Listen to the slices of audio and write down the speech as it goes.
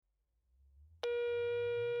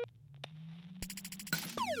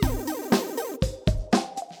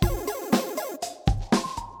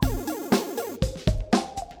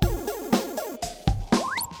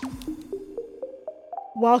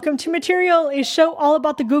Welcome to Material, a show all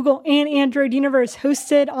about the Google and Android universe,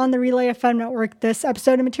 hosted on the Relay FM network. This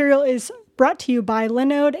episode of Material is brought to you by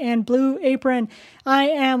Linode and Blue Apron. I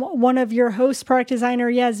am one of your hosts, product designer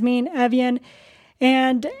Yasmin Evian,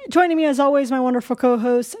 and joining me as always, my wonderful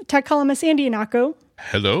co-host, tech columnist Andy Anako.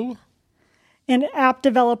 Hello. And app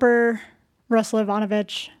developer Russell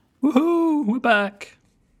Ivanovich. Woohoo, we're back.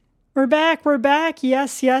 We're back.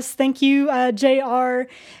 Yes. Thank you, JR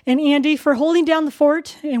and Andy, for holding down the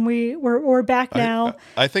fort, and we're back now.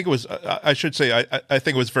 I think it was, I should say, I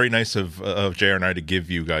think it was very nice of JR and I to give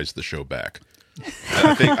you guys the show back.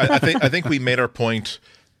 I think we made our point.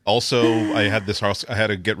 Also, I had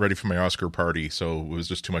to get ready for my Oscar party, so it was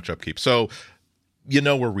just too much upkeep. So, you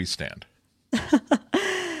know where we stand.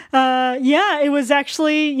 Yeah, it was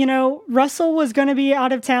actually, Russell was going to be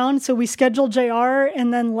out of town, so we scheduled JR,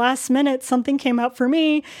 and then last minute something came up for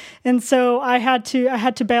me, and so I had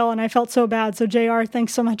to bail, and I felt so bad. So JR,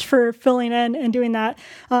 thanks so much for filling in and doing that.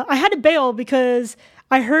 I had to bail because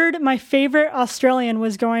I heard my favorite Australian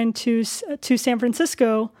was going to San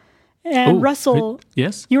Francisco, and Russell,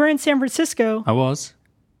 yes, you were in San Francisco. I was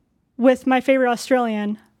with my favorite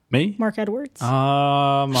Australian. Me? Mark Edwards.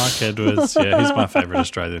 Mark Edwards. Yeah, he's my favorite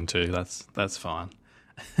Australian too. That's fine.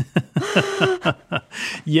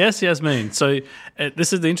 Yes, Yasmin. So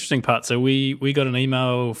this is the interesting part. So we got an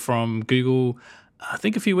email from Google, I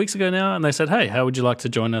think a few weeks ago now, and they said, "Hey, how would you like to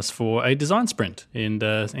join us for a design sprint in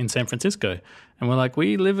San Francisco?" And we're like,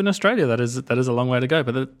 "We live in Australia. That is a long way to go."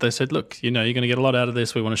 But they said, "Look, you're going to get a lot out of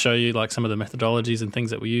this. We want to show you like some of the methodologies and things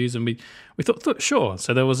that we use." And we thought sure.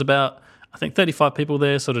 So there was about, I think, 35 people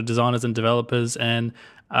there, sort of designers and developers. And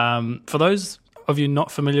for those of you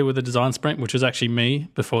not familiar with the design sprint, which was actually me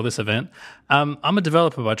before this event, I'm a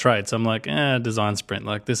developer by trade. So I'm like, design sprint,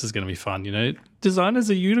 like this is going to be fun. Designers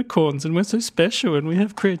are unicorns and we're so special and we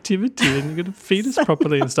have creativity and you're going to feed us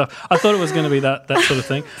properly and stuff. I thought it was going to be that sort of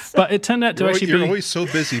thing. But it turned out to actually be... You're always so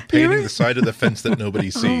busy painting the side of the fence that nobody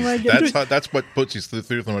sees. That's what puts you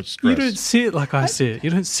through so much stress. You don't see it like I see it. You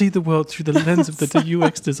don't see the world through the lens of the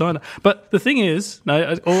UX designer. But the thing is,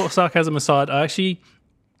 no, all sarcasm aside, I actually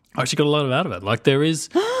got a lot out of it. Like there's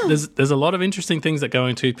a lot of interesting things that go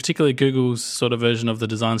into, particularly Google's sort of version of the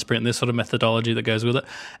design sprint and this sort of methodology that goes with it.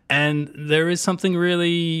 And there is something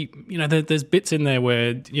really, there's bits in there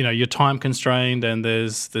where, you're time constrained and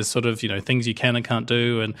there's sort of, things you can and can't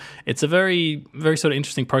do. And it's a very, very sort of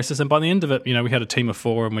interesting process. And by the end of it, we had a team of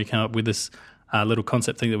 4 and we came up with this little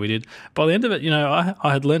concept thing that we did. By the end of it,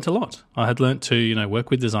 I had learnt a lot. I had learnt to, work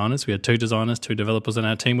with designers. We had 2 designers, 2 developers on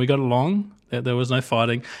our team. We got along. There was no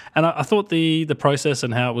fighting. And I thought the process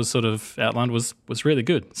and how it was sort of outlined was really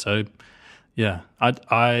good. So, yeah,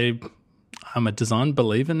 I'm a design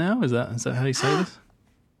believer now. Is that how you say this?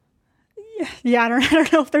 Yeah, I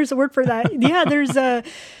don't know if there's a word for that. Yeah, there's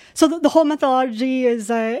so the whole methodology is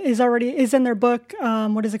in their book.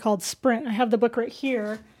 What is it called? Sprint. I have the book right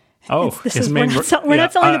here. Oh, we're not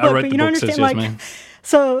selling the book, but you don't understand.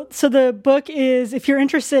 So the book is, if you're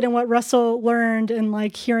interested in what Russell learned and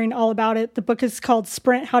like hearing all about it, the book is called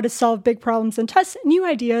Sprint: How to Solve Big Problems and Test New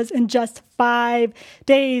Ideas in Just 5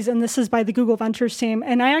 Days. And this is by the Google Ventures team.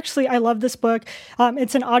 And I love this book.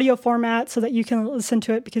 It's an audio format so that you can listen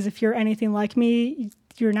to it, because if you're anything like me,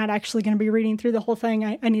 you're not actually going to be reading through the whole thing.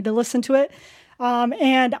 I need to listen to it.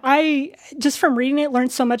 And I, just from reading it,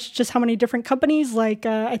 learned so much, just how many different companies, like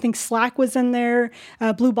I think Slack was in there,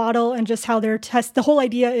 Blue Bottle, and just how their the whole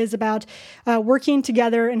idea is about working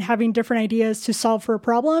together and having different ideas to solve for a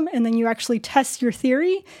problem. And then you actually test your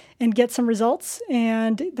theory and get some results,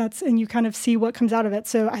 and you kind of see what comes out of it.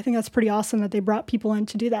 So I think that's pretty awesome that they brought people in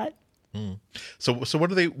to do that. So what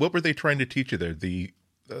were they trying to teach you there? The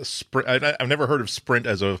sprint. I've never heard of sprint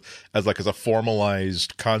as a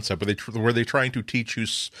formalized concept. Were they trying to teach you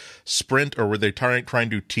sprint, or were they trying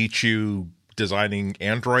to teach you designing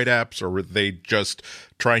Android apps, or were they just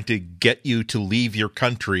trying to get you to leave your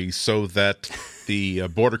country so that the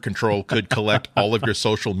border control could collect all of your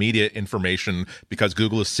social media information, because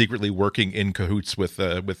Google is secretly working in cahoots with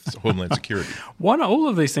Homeland Security? Why not all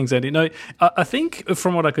of these things, Andy? No, I think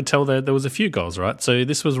from what I could tell there was a few goals, right? So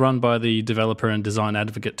this was run by the developer and design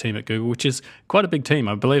advocate team at Google, which is quite a big team.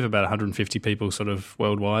 I believe about 150 people sort of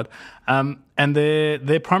worldwide. And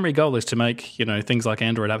their primary goal is to make, things like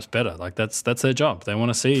Android apps better. Like that's their job. They want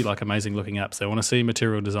to see like amazing looking apps. They want to see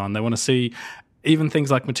material design. They want to see even things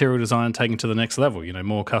like material design taken to the next level,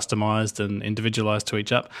 more customized and individualized to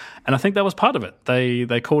each app. And I think that was part of it.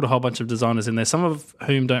 They called a whole bunch of designers in there, some of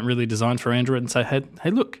whom don't really design for Android, and say, hey,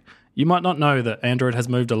 look, you might not know that Android has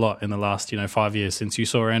moved a lot in the last, 5 years since you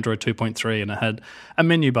saw Android 2.3 and it had a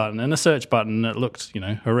menu button and a search button. And it looked,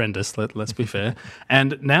 horrendous, let's be fair.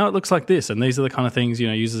 And now it looks like this. And these are the kind of things,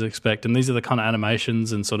 users expect. And these are the kind of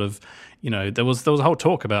animations and sort of, there was a whole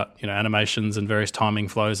talk about, animations and various timing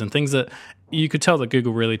flows and things that you could tell that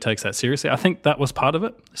Google really takes that seriously. I think that was part of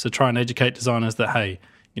it, is to try and educate designers that, hey,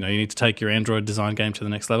 you need to take your Android design game to the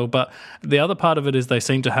next level. But the other part of it is they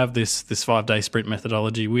seem to have this 5-day sprint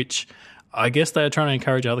methodology, which I guess they are trying to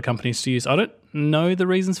encourage other companies to use. I don't know the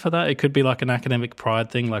reasons for that. It could be like an academic pride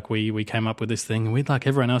thing, like we came up with this thing and we'd like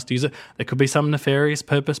everyone else to use it. There could be some nefarious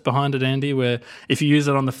purpose behind it, Andy, where if you use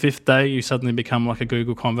it on the 5th day, you suddenly become like a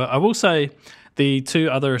Google convert. I will say the 2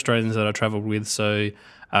 other Australians that I travelled with, so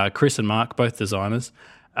Chris and Mark, both designers,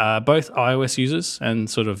 both iOS users and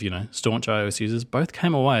sort of, staunch iOS users, both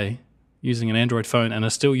came away using an Android phone and are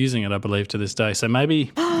still using it, I believe, to this day. So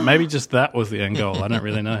maybe just that was the end goal. I don't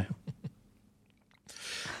really know.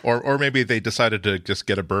 Or maybe they decided to just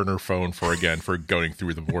get a burner phone for going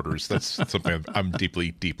through the borders. That's something I'm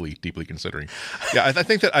deeply, deeply, deeply considering. Yeah, I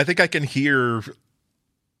think I can hear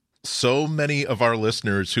so many of our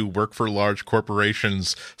listeners who work for large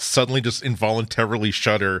corporations suddenly just involuntarily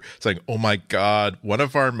shudder, saying, oh my God, one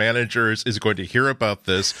of our managers is going to hear about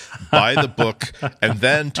this, buy the book, and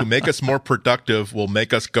then to make us more productive will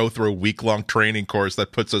make us go through a week-long training course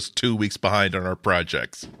that puts us 2 weeks behind on our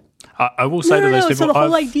projects. I will say to those people, so the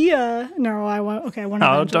whole idea. No, I won't. Okay,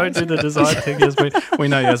 don't do the design thing, Yasmin. We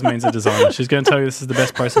know Yasmin's a designer. She's going to tell you this is the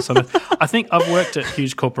best process on it. I think I've worked at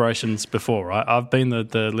huge corporations before, right? I've been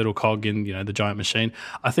the little cog in the giant machine.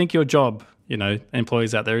 I think your job,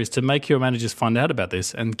 employees out there, is to make your managers find out about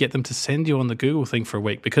this and get them to send you on the Google thing for a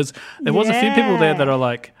week, because there was a few people there that are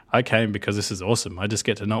like, I came because this is awesome. I just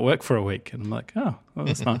get to not work for a week, and I'm like, oh, well,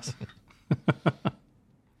 that's nice.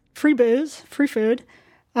 Free booze, free food.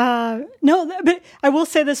 No, but I will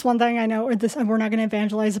say this one thing. I know, we're not going to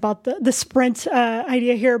evangelize about the sprint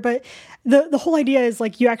idea here, but the whole idea is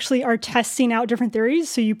like you actually are testing out different theories.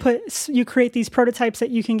 So you create these prototypes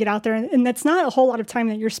that you can get out there, and that's not a whole lot of time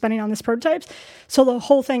that you're spending on these prototypes. So the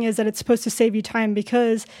whole thing is that it's supposed to save you time,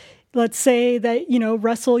 because let's say that,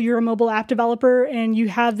 Russell, you're a mobile app developer and you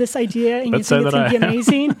have this idea and you think it's going to be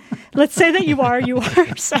amazing. Let's say that you are.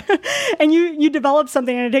 So, and you develop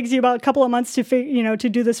something and it takes you about a couple of months to to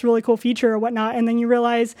do this really cool feature or whatnot. And then you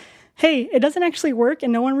realize, hey, it doesn't actually work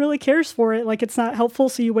and no one really cares for it. Like, it's not helpful.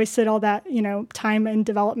 So you wasted all that, time and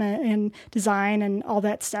development and design and all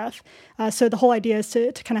that stuff. So the whole idea is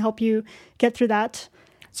to kind of help you get through that.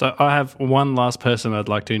 So I have one last person I'd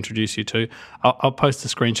like to introduce you to. I'll post a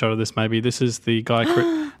screenshot of this maybe. This is the guy,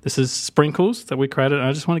 this is Sprinkles that we created. And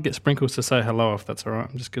I just want to get Sprinkles to say hello, if that's all right.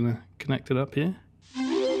 I'm just going to connect it up here.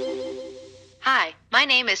 Hi, my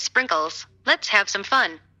name is Sprinkles. Let's have some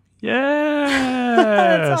fun.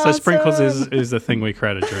 Yeah. Awesome. So Sprinkles is the thing we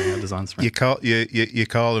created during our design sprint. You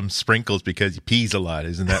call him Sprinkles because he pees a lot,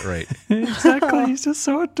 isn't that right? Exactly. He's just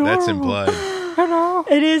so adorable. That's implied. Hello.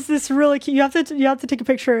 It is this really cute. You have to take a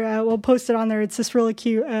picture. We'll post it on there. It's this really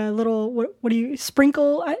cute little what do you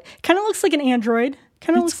sprinkle? Kind of looks like an android.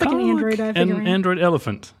 Kind of looks like an android. An android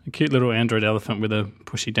elephant. A cute little android elephant with a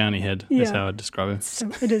pushy downy head. Yeah. Is how I'd describe it. So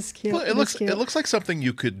it is cute. Well, it looks like something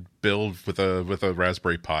you could build with a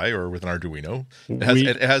Raspberry Pi or with an Arduino.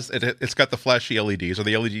 It's got the flashy LEDs. Are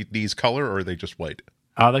the LEDs color or are they just white?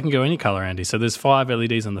 They can go any color, Andy. So there's 5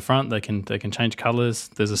 LEDs on the front. They can change colors.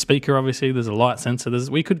 There's a speaker, obviously. There's a light sensor.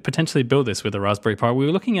 We could potentially build this with a Raspberry Pi. We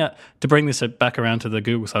were looking at, to bring this back around to the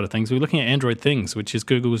Google side of things, we were looking at Android Things, which is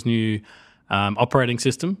Google's new operating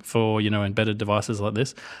system for embedded devices like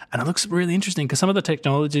this. And it looks really interesting because some of the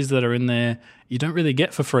technologies that are in there you don't really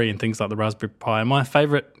get for free in things like the Raspberry Pi. My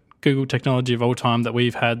favorite Google technology of all time that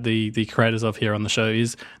we've had the creators of here on the show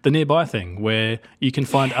is the Nearby thing, where you can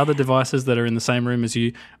find other devices that are in the same room as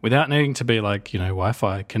you without needing to be like,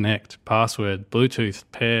 Wi-Fi, connect, password, Bluetooth,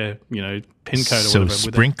 pair, PIN code or whatever.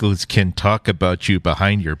 So Sprinkles can talk about you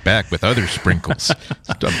behind your back with other Sprinkles.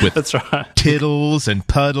 With That's right. Tiddles and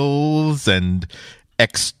Puddles and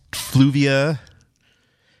Exfluvia.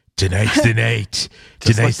 Tonight's the night.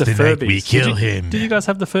 Tonight's the night we kill him. Did you guys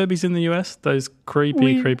have the Furbies in the US? Those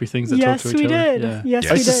creepy things that talk to each other? Yeah. Yes, we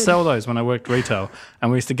did. I used to sell those when I worked retail,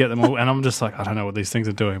 and we used to get them all. And I'm just like, I don't know what these things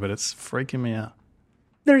are doing, but it's freaking me out.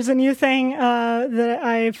 There's a new thing that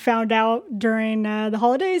I found out during the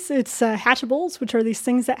holidays. It's hatchables, which are these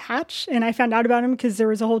things that hatch. And I found out about them because there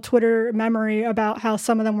was a whole Twitter memory about how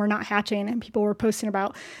some of them were not hatching and people were posting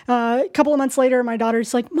about. A couple of months later, my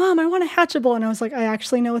daughter's like, Mom, I want a hatchable. And I was like, I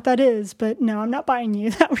actually know what that is, but no, I'm not buying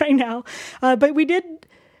you that right now. But we did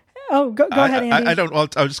go ahead, Andy. I don't. Well,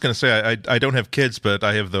 I was just going to say I don't have kids, but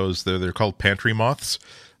I have those. They're called pantry moths.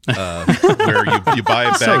 Where you buy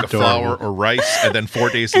a bag of flour or rice, and then 4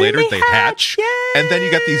 days later they hatch. And then you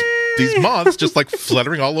got these moths just like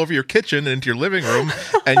fluttering all over your kitchen and into your living room,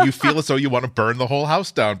 and you feel as though you want to burn the whole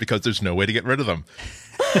house down because there's no way to get rid of them.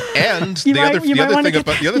 And the other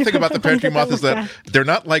thing about the pantry moth is that they're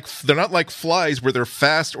not like flies where they're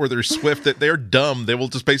fast or they're swift. That they're dumb. They will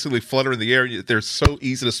just basically flutter in the air. They're so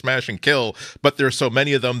easy to smash and kill, but there's so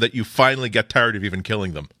many of them that you finally get tired of even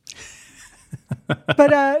killing them.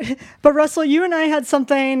 But Russell, you and I had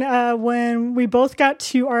something when we both got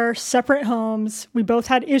to our separate homes. We both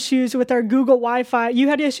had issues with our Google Wi-Fi. You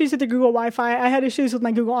had issues with the Google Wi-Fi. I had issues with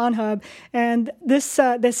my Google OnHub. And this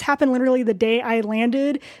happened literally the day I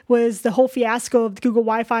landed. Was the whole fiasco of the Google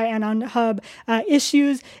Wi-Fi and OnHub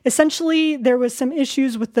issues. Essentially, there was some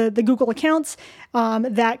issues with the Google accounts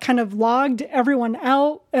that kind of logged everyone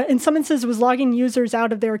out. In some instances, it was logging users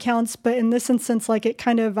out of their accounts, but in this instance, like it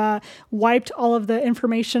kind of wiped all of the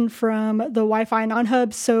information from the Wi-Fi and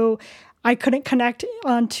OnHub. So I couldn't connect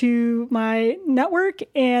onto my network,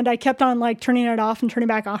 and I kept on like turning it off and turning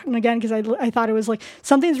back on again because I thought it was like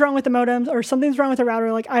something's wrong with the modems or something's wrong with the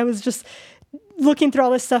router. Like I was just looking through all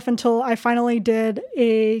this stuff until I finally did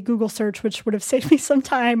a Google search, which would have saved me some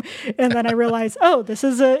time. And then I realized, oh, this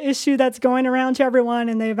is an issue that's going around to everyone.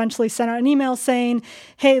 And they eventually sent out an email saying,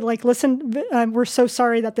 hey, like, listen, we're so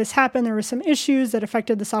sorry that this happened. There were some issues that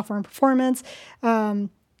affected the software and performance.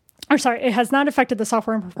 It has not affected the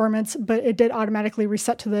software and performance, but it did automatically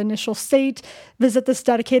reset to the initial state. Visit this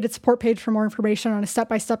dedicated support page for more information on a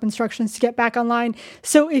step-by-step instructions to get back online.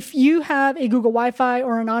 So if you have a Google Wi-Fi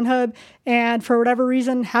or an OnHub and for whatever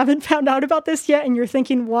reason haven't found out about this yet and you're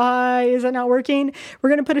thinking, why is it not working?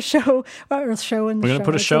 We're going to put a show in the show notes. We're going to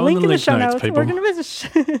put a show in the show notes, people. We're going to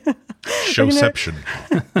put a showception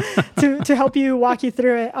to help you walk you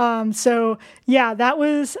through it. So yeah, that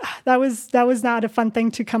was not a fun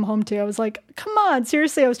thing to come home to. I was like, come on,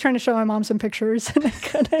 seriously, I was trying to show my mom some pictures and I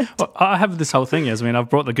couldn't. Well, I have this whole thing, Yasmin. I've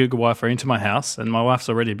brought the Google Wi-Fi into my house and my wife's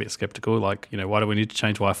already a bit skeptical, like, why do we need to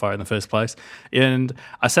change Wi-Fi in the first place? And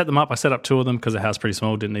I set them up. I set up 2 of them because the house is pretty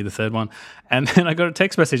small, didn't need the third one. And then I got a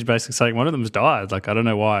text message basically saying one of them's died. Like, I don't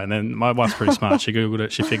know why. And then my wife's pretty smart. She Googled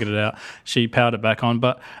it. She figured it out. She powered it back on.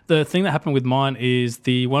 But the thing that happened with mine is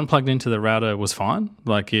the one plugged into the router was fine.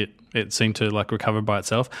 Like it seemed to like recover by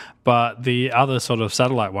itself, but the other sort of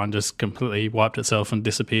satellite one just completely wiped itself and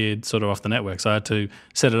disappeared sort of off the network. So I had to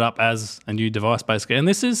set it up as a new device basically. And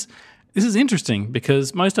this is interesting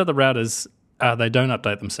because most other routers they don't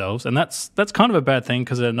update themselves, and that's kind of a bad thing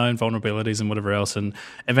because there are known vulnerabilities and whatever else. And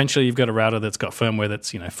eventually, you've got a router that's got firmware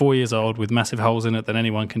that's 4 years old with massive holes in it that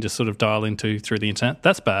anyone can just sort of dial into through the internet.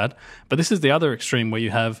 That's bad. But this is the other extreme where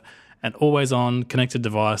you have an always-on connected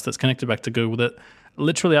device that's connected back to Google that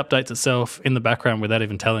literally updates itself in the background without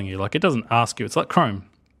even telling you. Like, it doesn't ask you. It's like Chrome.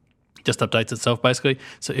 It just updates itself, basically.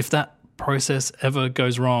 So if that process ever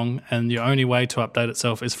goes wrong and your only way to update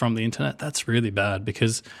itself is from the internet, that's really bad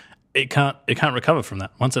because it can't recover from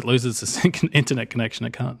that. Once it loses its internet connection,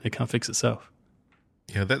 it can't fix itself.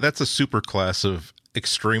 Yeah, that's a super class of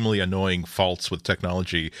extremely annoying faults with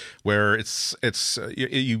technology where it's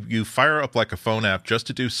you fire up like a phone app just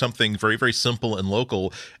to do something very, very simple and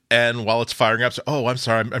local, and while it's firing up, oh, I'm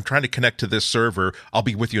sorry, I'm trying to connect to this server, I'll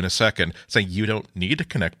be with you in a second. Saying you don't need to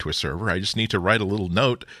connect to a server, I just need to write a little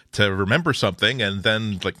note to remember something, and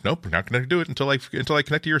then like, nope, we're not going to do it until I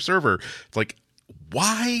connect to your server. It's like,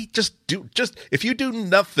 why just if you do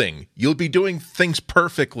nothing, you'll be doing things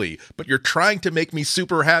perfectly, but you're trying to make me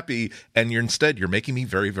super happy and you're making me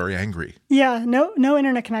very, very angry. Yeah, no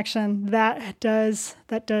internet connection. That does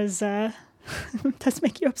does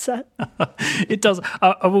make you upset. It does.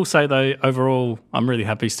 I will say though, overall, I'm really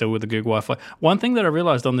happy still with the Google Wi-Fi. One thing that I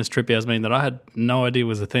realized on this trip, Yasmin, that I had no idea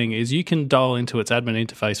was a thing is you can dial into its admin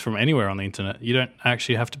interface from anywhere on the internet. You don't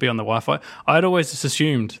actually have to be on the Wi-Fi. I'd always just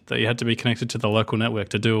assumed that you had to be connected to the local network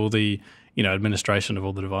to do all the administration of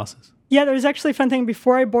all the devices. Yeah, there was actually a fun thing.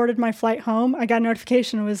 Before I boarded my flight home, I got a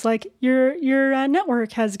notification. It was like, your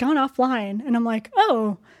network has gone offline. And I'm like,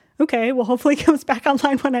 oh, okay, well, hopefully it comes back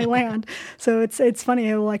online when I land. So it's funny,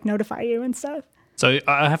 it will like notify you and stuff. So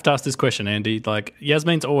I have to ask this question, Andy. Like,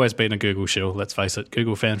 Yasmin's always been a Google shill, let's face it,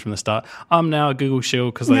 Google fan from the start. I'm now a Google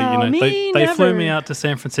shill because they flew me out to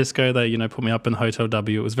San Francisco. They, put me up in the Hotel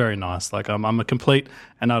W. It was very nice. Like, I'm a complete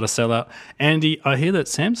and utter sellout. Andy, I hear that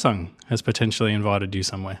Samsung has potentially invited you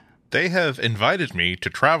somewhere. They have invited me to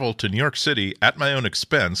travel to New York City at my own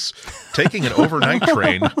expense, taking an overnight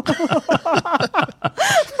train.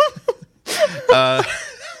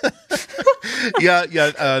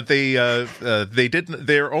 They didn't.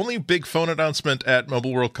 Their only big phone announcement at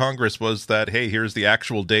Mobile World Congress was that, hey, here's the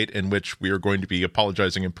actual date in which we are going to be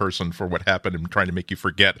apologizing in person for what happened and trying to make you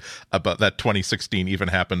forget about that 2016 even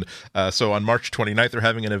happened. So on March 29th, they're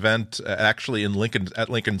having an event actually in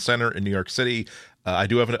Lincoln Center in New York City. I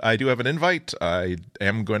do have an invite. I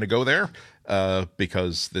am going to go there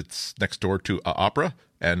because it's next door to Opera.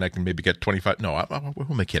 And I can maybe get 25. No,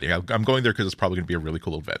 who am I kidding? I'm going there because it's probably going to be a really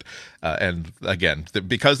cool event. And again,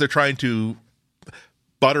 because they're trying to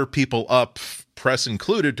butter people up, press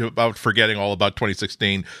included, about forgetting all about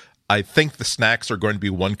 2016, I think the snacks are going to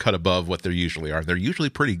be one cut above what they usually are. They're usually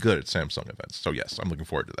pretty good at Samsung events. So yes, I'm looking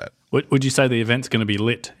forward to that. Would you say the event's going to be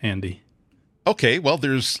lit, Andy? Okay, well,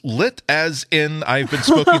 there's lit as in I've been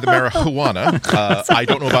smoking the marijuana. I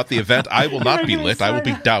don't know about the event. I will not be lit. I will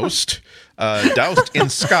be doused in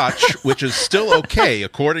scotch, which is still okay,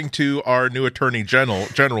 according to our new Attorney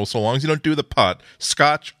General, so long as you don't do the pot.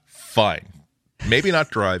 Scotch, fine. Maybe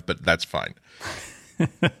not drive, but that's fine.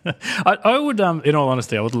 I would, in all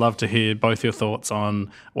honesty, I would love to hear both your thoughts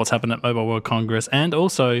on what's happened at Mobile World Congress and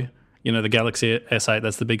also, the Galaxy S8.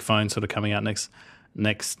 That's the big phone sort of coming out next.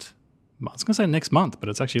 I was going to say next month, but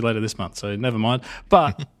it's actually later this month, so never mind.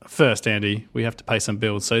 But first, Andy, we have to pay some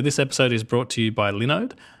bills. So this episode is brought to you by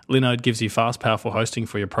Linode. Linode gives you fast, powerful hosting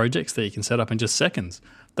for your projects that you can set up in just seconds.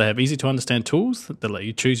 They have easy-to-understand tools that let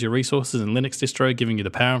you choose your resources in Linux distro, giving you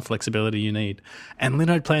the power and flexibility you need. And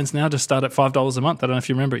Linode plans now just start at $5 a month. I don't know if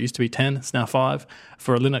you remember, it used to be $10, it's now $5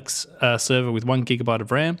 for a Linux server with 1 gigabyte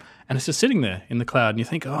of RAM, and it's just sitting there in the cloud. And you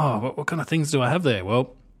think, what kind of things do I have there?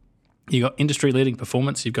 Well, you've got industry-leading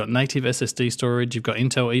performance, you've got native SSD storage, you've got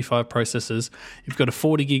Intel E5 processors, you've got a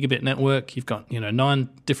 40 gigabit network, you've got 9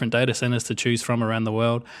 different data centers to choose from around the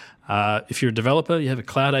world. If you're a developer, you have a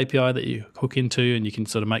cloud API that you hook into and you can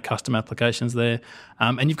sort of make custom applications there.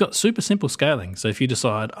 And you've got super simple scaling. So if you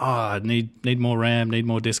decide, I need more RAM, need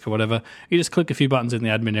more disk or whatever, you just click a few buttons in the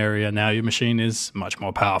admin area. Now your machine is much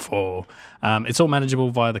more powerful. It's all manageable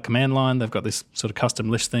via the command line. They've got this sort of custom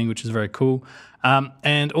list thing, which is very cool.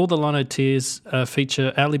 And all the Linode tiers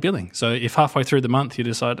feature hourly billing. So if halfway through the month you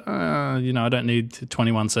decide, I don't need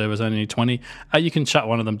 21 servers, I only need 20, you can shut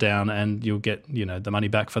one of them down and you'll get, the money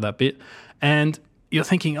back for that bit. And you're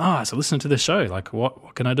thinking, so listen to this show, like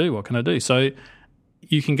what can I do? What can I do? So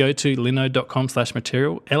you can go to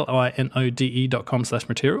linode.com/material,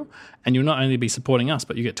 linode.com/material, and you'll not only be supporting us,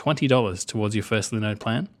 but you get $20 towards your first Linode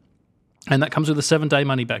plan. And that comes with a 7-day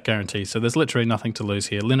money-back guarantee. So there's literally nothing to lose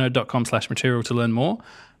here. Linode.com/material to learn more.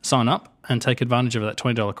 Sign up and take advantage of that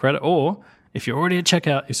 $20 credit. Or if you're already at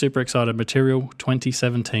checkout, you're super excited, Material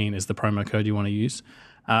 2017 is the promo code you want to use.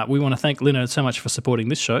 We want to thank Linode so much for supporting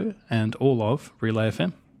this show and all of Relay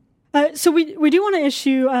FM. So we do want to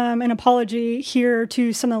issue an apology here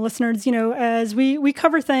to some of the listeners, as we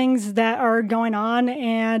cover things that are going on.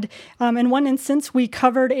 And in one instance, we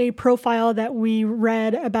covered a profile that we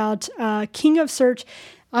read about King of Search,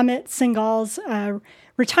 Amit Singh's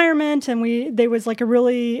retirement. And there was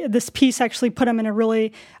this piece actually put him in a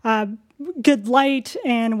really good light,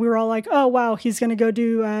 and we were all like, oh wow, he's going to go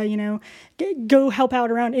do go help out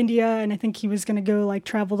around India, and I think he was going to go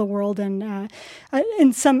travel the world and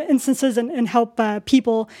in some instances and help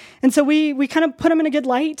people. And so we kind of put him in a good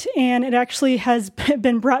light, and it actually has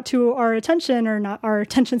been brought to our attention, or not our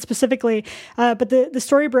attention specifically, but the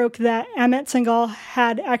story broke that Amit Singhal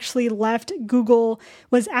had actually left Google,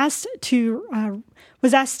 was asked to,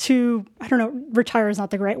 I don't know, retire is not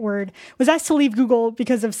the right word, was asked to leave Google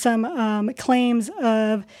because of some claims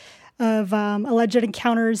of alleged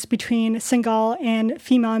encounters between Singhal and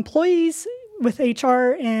female employees with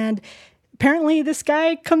HR. And apparently this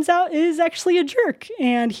guy comes out is actually a jerk.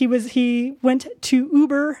 And he went to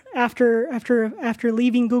Uber after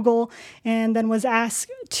leaving Google, and then was asked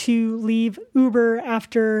to leave Uber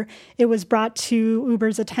after it was brought to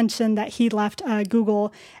Uber's attention that he left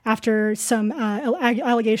Google after some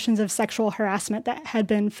allegations of sexual harassment that had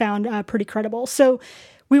been found pretty credible. So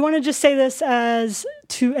we want to just say this as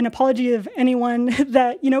to an apology of anyone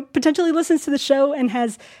that, potentially listens to the show and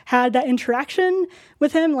has had that interaction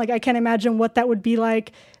with him. I can't imagine what that would be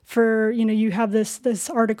like for, you have this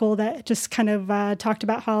article that just kind of talked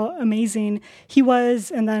about how amazing he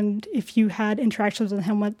was. And then if you had interactions with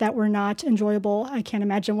him that were not enjoyable, I can't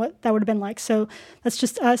imagine what that would have been like. So that's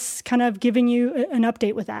just us kind of giving you an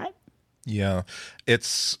update with that. Yeah,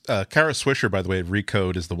 it's Kara Swisher, by the way,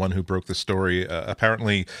 Recode, is the one who broke the story.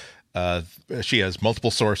 Apparently, she has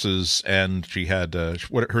multiple sources, and she had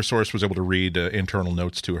her source was able to read internal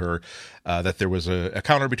notes to her. that there was a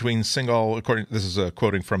counter between Singal. This is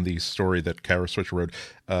quoting from the story that Kara Swisher wrote.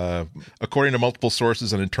 According to multiple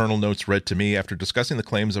sources and internal notes read to me, after discussing the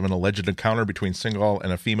claims of an alleged encounter between Singal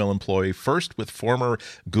and a female employee, first with former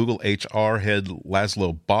Google HR head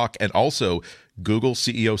Laszlo Bock and also Google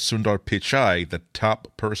CEO Sundar Pichai, the top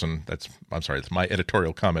person, that's my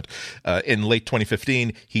editorial comment, in late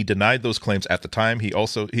 2015, he denied those claims at the time. He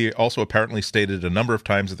also apparently stated a number of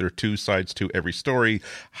times that there are two sides to every story.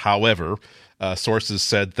 However, sources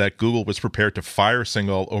said that Google was prepared to fire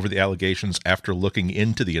Singal over the allegations after looking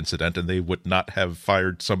into the incident, and they would not have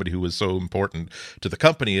fired somebody who was so important to the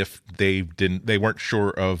company if they weren't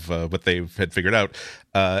sure of what they had figured out.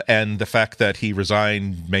 And the fact that he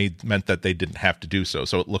resigned meant that they didn't have to do so.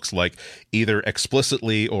 So it looks like either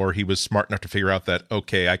explicitly or he was smart enough to figure out that,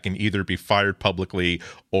 okay, I can either be fired publicly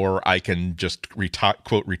or I can just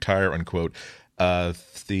quote, retire, unquote.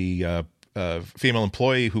 The female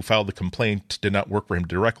employee who filed the complaint did not work for him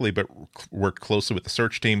directly, but worked closely with the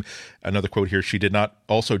search team. Another quote here: she did not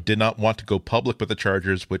want to go public with the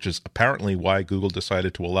charges, which is apparently why Google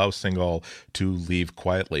decided to allow Singal to leave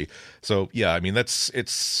quietly. So yeah, I mean, it's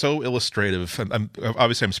so illustrative.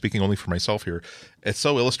 I'm speaking only for myself here. It's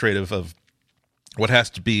so illustrative of what has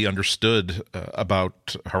to be understood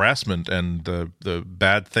about harassment and the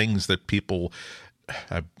bad things that people.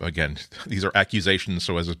 Again, these are accusations,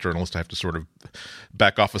 so as a journalist, I have to sort of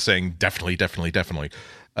back off of saying definitely,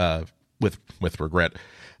 with regret.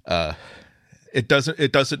 It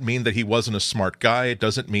doesn't mean that he wasn't a smart guy. It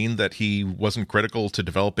doesn't mean that he wasn't critical to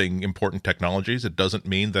developing important technologies. It doesn't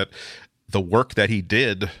mean that the work that he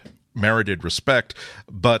did merited respect.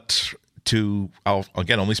 But I'll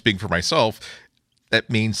only speaking for myself, that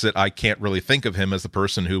means that I can't really think of him as the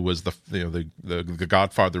person who was the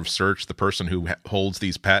godfather of search, the person who holds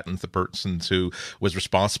these patents, the person who was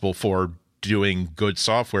responsible for doing good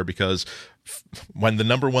software, because when the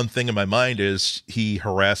number one thing in my mind is he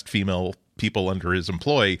harassed female people under his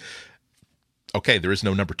employ, okay, there is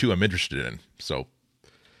no number two I'm interested in. So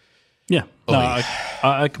yeah, no,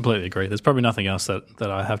 I completely agree. There's probably nothing else that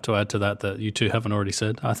I have to add to that you two haven't already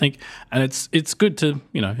said, I think. And it's good to,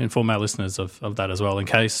 inform our listeners of that as well, in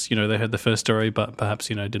case, they heard the first story, but perhaps,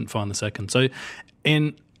 didn't find the second. So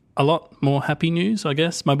in a lot more happy news, I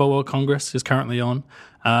guess, Mobile World Congress is currently on.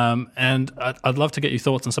 And I'd love to get your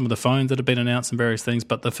thoughts on some of the phones that have been announced and various things.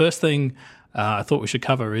 But the first thing I thought we should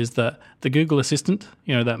cover is that the Google Assistant,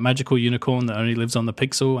 that magical unicorn that only lives on the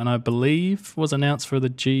Pixel, and I believe was announced for the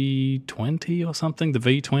G20 or something, the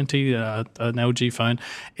V20, an LG phone,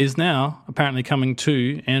 is now apparently coming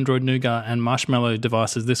to Android Nougat and Marshmallow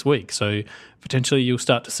devices this week. So potentially you'll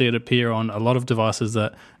start to see it appear on a lot of devices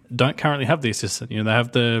that don't currently have the Assistant. They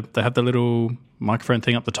have the little microphone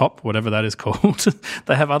thing up the top, whatever that is called.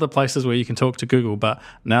 They have other places where you can talk to Google, but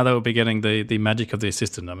now they will be getting the magic of the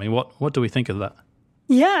Assistant. I mean, what do we think of that?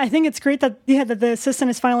 Yeah, I think it's great that the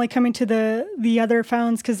Assistant is finally coming to the other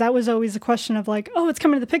phones, because that was always a question of like, oh, it's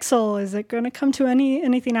coming to the Pixel. Is it going to come to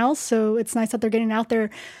anything else? So it's nice that they're getting out there.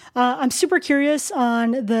 I'm super curious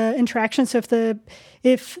on the interaction. So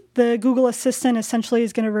if the Google Assistant essentially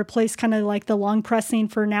is going to replace kind of like the long pressing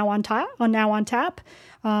for Now on Tap,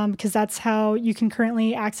 because that's how you can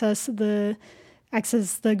currently access the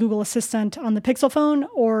Google Assistant on the Pixel phone,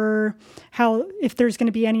 or if there's going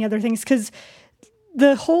to be any other things, because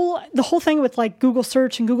the whole thing with like Google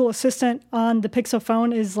Search and Google Assistant on the Pixel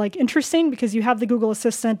phone is like interesting, because you have the Google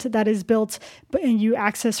Assistant that is built, and you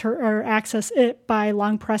access it by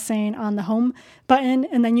long pressing on the home button,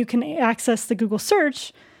 and then you can access the Google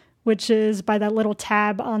Search, which is by that little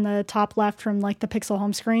tab on the top left from like the Pixel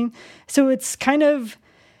home screen. So it's kind of,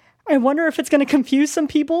 I wonder if it's going to confuse some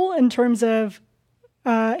people in terms of,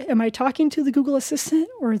 am I talking to the Google Assistant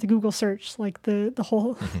or the Google Search, like the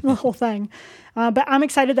whole the whole thing? But I'm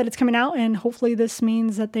excited that it's coming out, and hopefully this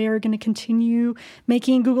means that they are going to continue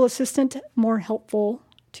making Google Assistant more helpful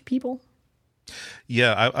to people.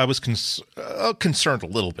 Yeah, I was concerned a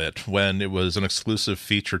little bit when it was an exclusive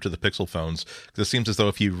feature to the Pixel phones, because it seems as though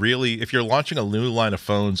if you're launching a new line of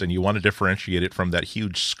phones and you want to differentiate it from that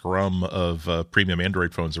huge scrum of premium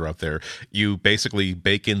Android phones that are out there, you basically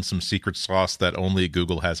bake in some secret sauce that only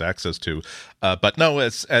Google has access to. But no,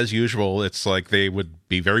 as usual, it's like they would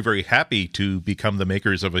be very, very happy to become the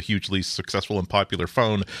makers of a hugely successful and popular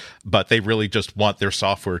phone, but they really just want their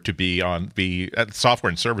software to be software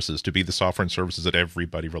and services to be the software and services that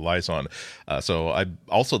everybody relies on. So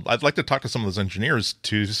I'd like to talk to some of those engineers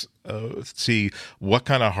to see what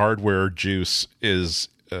kind of hardware juice is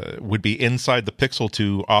would be inside the Pixel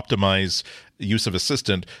to optimize use of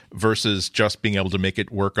Assistant versus just being able to make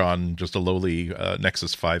it work on just a lowly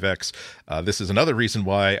Nexus 5X. This is another reason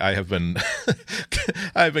why I have been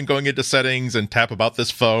I've been going into settings and tap about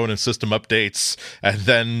this phone and system updates, and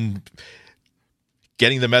then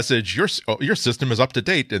getting the message, your system is up to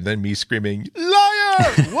date, and then me screaming, liar!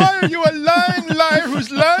 Why are you a lying liar whose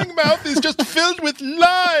lying mouth is just filled with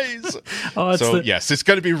lies? Yes, it's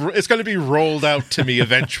going to be rolled out to me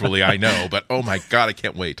eventually, I know, but oh my God, I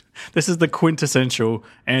can't wait. This is the quintessential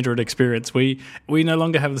Android experience. We no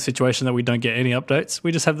longer have the situation that we don't get any updates.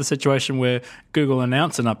 We just have the situation where Google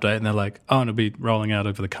announce an update and they're like, oh, it'll be rolling out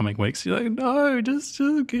over the coming weeks. You're like, no, just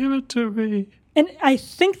give it to me. And I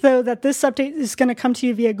think, though, that this update is going to come to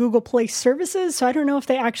you via Google Play Services. So I don't know if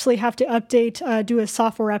they actually have to do a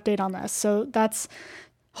software update on this. So that's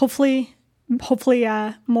hopefully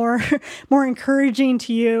more encouraging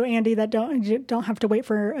to you, Andy, that don't have to wait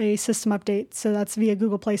for a system update. So that's via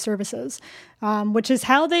Google Play Services, which is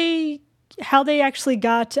how they actually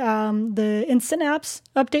got the Instant Apps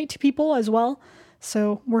update to people as well.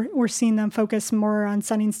 So we're seeing them focus more on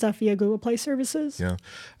sending stuff via Google Play Services. Yeah,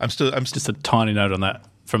 I'm just a tiny note on that.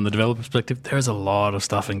 From the developer perspective, there's a lot of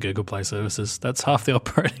stuff in Google Play Services. That's half the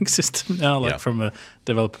operating system now, from a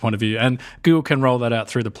developer point of view. And Google can roll that out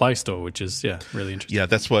through the Play Store, which is really interesting. Yeah,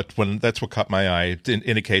 that's what caught my eye. It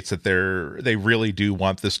indicates that they really do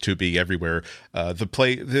want this to be everywhere. One of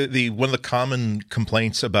the common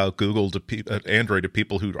complaints about Google to Android to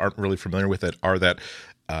people who aren't really familiar with it are that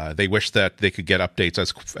they wish that they could get updates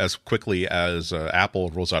as quickly as Apple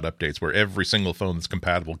rolls out updates, where every single phone that's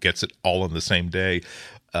compatible gets it all on the same day.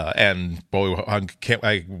 And boy, why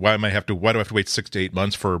do I have to wait 6 to 8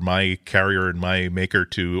 months for my carrier and my maker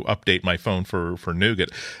to update my phone for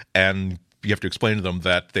Nougat? And you have to explain to them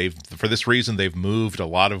that for this reason, they've moved a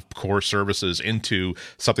lot of core services into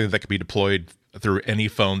something that can be deployed through any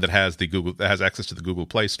phone that has access to the Google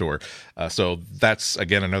Play Store. So that's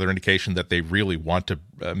again another indication that they really want to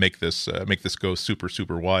make this go super,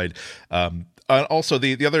 super wide. Also,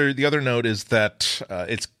 the other note is that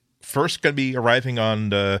it's first going to be arriving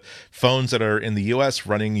on phones that are in the U.S.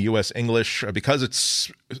 running U.S. English, because it's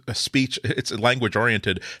language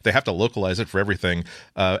oriented. They have to localize it for everything.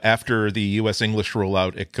 After the U.S. English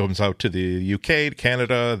rollout, it comes out to the U.K.,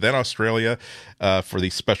 Canada, then Australia for the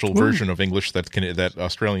special version of English that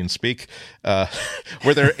Australians speak,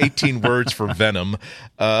 where there are 18 words for venom.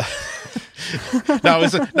 Now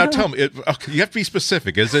tell me, you have to be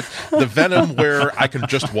specific. Is it the venom where I can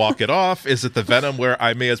just walk it off? Is it the venom where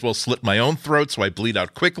I may as well slit my own throat so I bleed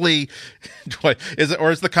out quickly? Is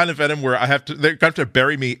it the kind of venom where they have to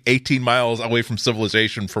bury me 18 miles away from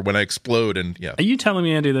civilization for when I explode? And Are you telling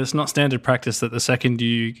me, Andy, that it's not standard practice that the second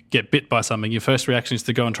you get bit by something, your first reaction is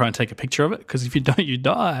to go and try and take a picture of it? Because if you don't, you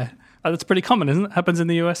die. That's pretty common, isn't it? Happens in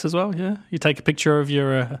the US as well. Yeah, you take a picture of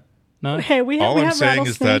your. No. Hey, we have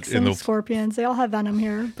rattlesnakes and scorpions. They all have venom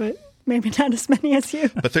here, but maybe not as many as you.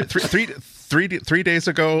 But 3 days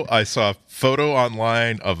ago, I saw a photo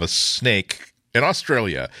online of a snake in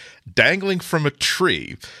Australia dangling from a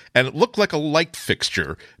tree, and it looked like a light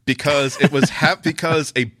fixture because it was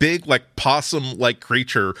because a big possum-like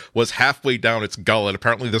creature was halfway down its gullet.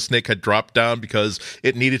 Apparently, the snake had dropped down because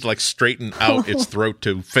it needed to straighten out its throat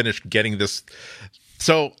to finish getting this.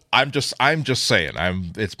 So I'm just saying,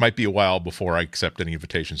 it might be a while before I accept any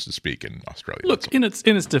invitations to speak in Australia. Look, in its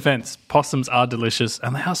defense, possums are delicious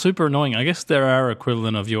and they are super annoying. I guess they're our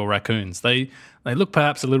equivalent of your raccoons. They look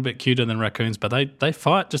perhaps a little bit cuter than raccoons, but they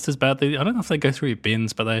fight just as badly. I don't know if they go through your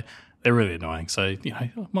bins, but they're really annoying. So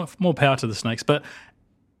more power to the snakes. But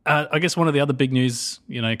I guess one of the other big news,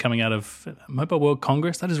 coming out of Mobile World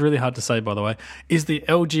Congress, that is really hard to say, by the way, is the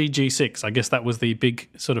LG G6. I guess that was the big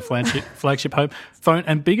sort of flagship home phone,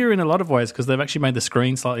 and bigger in a lot of ways because they've actually made the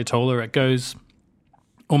screen slightly taller. It goes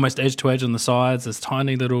almost edge to edge on the sides. There's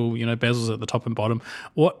tiny little, bezels at the top and bottom.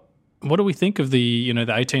 What do we think of the,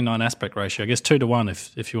 the 18:9 aspect ratio? I guess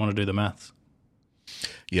 2-to-1 if you want to do the maths.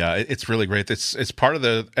 Yeah, it's really great. It's part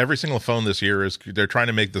of every single phone this year is they're trying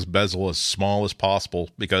to make this bezel as small as possible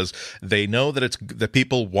because they know that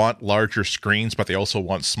people want larger screens, but they also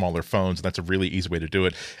want smaller phones, and that's a really easy way to do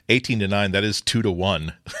it. 18:9, that is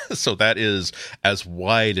 2-to-1, so that is as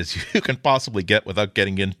wide as you can possibly get without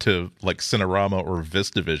getting into Cinerama or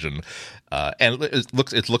VistaVision. And it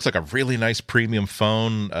looks like a really nice premium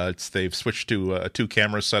phone. They've switched to a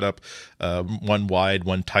 2-camera setup, one wide,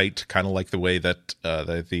 one tight, kind of like the way that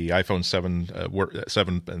the iPhone 7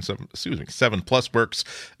 Plus works.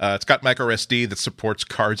 It's got micro SD that supports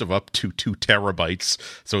cards of up to 2 terabytes,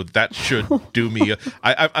 so that should do me.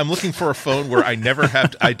 I'm looking for a phone where I never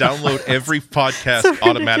have to. I download every podcast so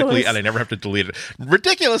automatically, and I never have to delete it.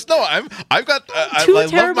 Ridiculous! No, I've got. I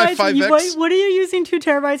love my 5X. What are you using 2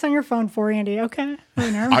 terabytes on your phone for, Andy? Okay,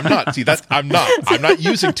 I'm not. See, I'm not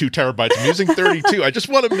using 2 terabytes. I'm using 32. I just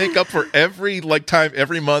want to make up for every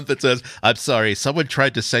every month that says, "I'm sorry, someone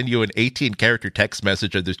tried to send you an 18-character text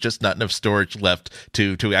message, and there's just not enough storage left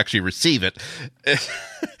to actually receive it."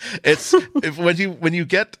 It's when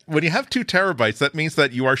you have 2 terabytes, that means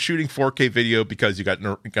that you are shooting 4K video because you got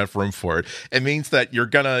enough room for it. It means that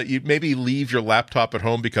you maybe leave your laptop at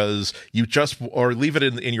home because or leave it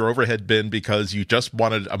in your overhead bin because you just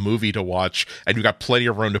wanted a movie to watch and you got plenty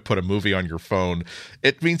of room to put a movie on your phone.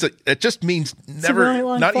 It just means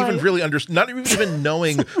not even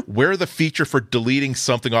knowing where the feature for deleting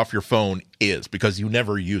something off your phone is because you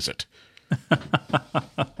never use it.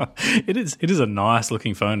 It is a nice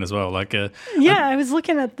looking phone as well. I was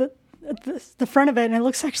looking at the front of it, and it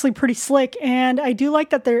looks actually pretty slick. And I do like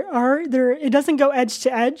that it doesn't go edge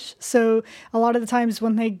to edge. So a lot of the times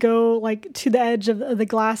when they go to the edge of the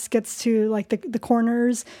glass gets to the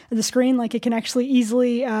corners of the screen, it can actually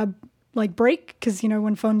easily break, because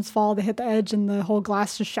when phones fall, they hit the edge and the whole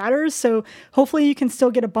glass just shatters. So hopefully you can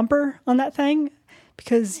still get a bumper on that thing,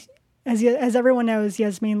 because as everyone knows,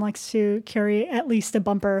 Yasmin likes to carry at least a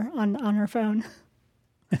bumper on her phone.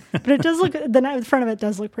 But it does look, the front of it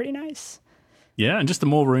does look pretty nice. Yeah, and just the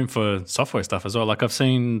more room for software stuff as well. I've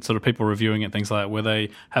seen sort of people reviewing it, things like that, where they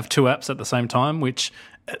have 2 apps at the same time, which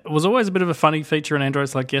was always a bit of a funny feature in Android.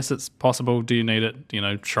 It's yes, it's possible. Do you need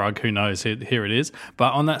it? Shrug, who knows? Here it is.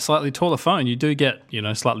 But on that slightly taller phone, you do get,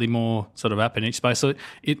 slightly more sort of app in each space. So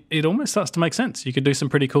it almost starts to make sense. You could do some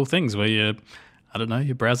pretty cool things where you're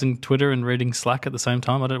browsing Twitter and reading Slack at the same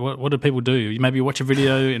time. What do people do? You maybe watch a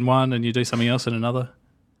video in one and you do something else in another.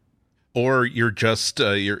 Or you're just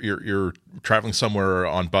you're traveling somewhere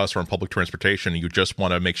on bus or on public transportation, and you just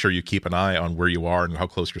want to make sure you keep an eye on where you are and how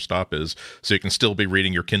close your stop is, so you can still be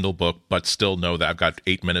reading your Kindle book, but still know that I've got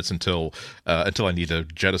 8 minutes until I need to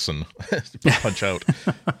jettison, punch out.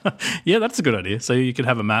 Yeah, that's a good idea. So you could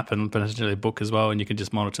have a map and potentially a book as well, and you can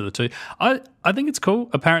just monitor the two. I think it's cool.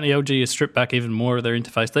 Apparently LG has stripped back even more of their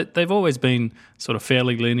interface. They've always been sort of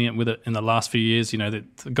fairly lenient with it in the last few years.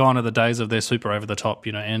 Gone are the days of their super over the top,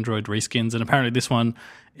 Android reskins, and apparently this one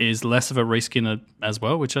is less of a reskin as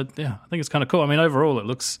well, which I think it's kind of cool. I mean, overall it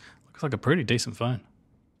looks like a pretty decent phone.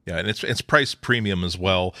 Yeah, and it's price premium as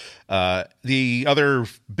well. The other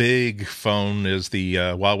big phone is the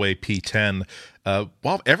Huawei P10.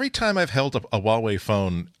 Every time I've held up a Huawei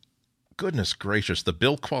phone, goodness gracious, the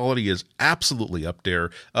build quality is absolutely up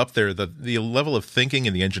there. The level of thinking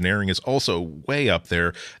and the engineering is also way up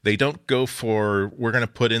there. They don't go for, we're going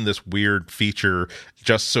to put in this weird feature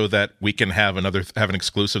just so that we can have an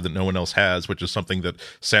exclusive that no one else has, which is something that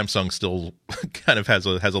Samsung still kind of has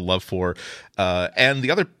a love for. And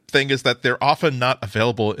the other thing is that they're often not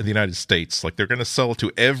available in the United States. They're going to sell it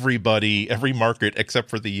to everybody, every market except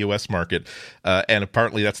for the US market. And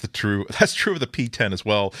apparently that's true of the P10 as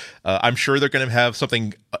well. I'm sure they're going to have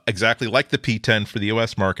something exactly like the P10 for the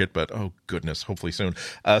US market, but oh goodness, hopefully soon.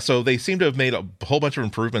 So they seem to have made a whole bunch of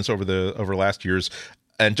improvements over last years,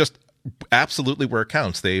 and just absolutely where it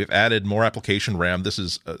counts. They've added more application RAM. This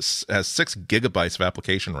has 6 gigabytes of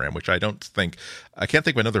application RAM, which I can't think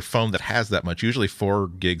of another phone that has that much. Usually 4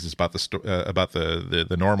 gigs is about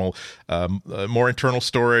the normal. More internal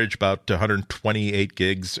storage, about 128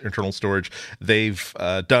 gigs internal storage. They've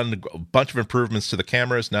done a bunch of improvements to the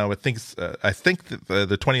cameras. Now I think that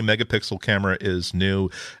the 20 megapixel camera is new.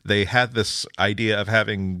 They had this idea of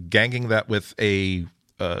ganging that with a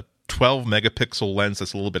 12 megapixel lens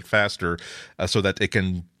that's a little bit faster, so that it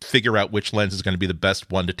can figure out which lens is going to be the best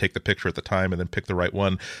one to take the picture at the time and then pick the right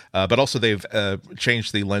one. But also they've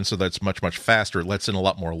changed the lens so that it's much, much faster. It lets in a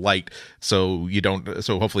lot more light, so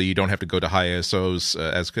hopefully you don't have to go to high ISOs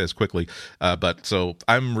as quickly. But so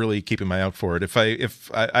I'm really keeping my eye out for it. If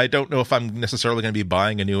I don't know if I'm necessarily going to be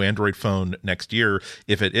buying a new Android phone next year.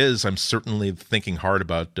 If it is, I'm certainly thinking hard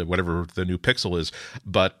about whatever the new Pixel is.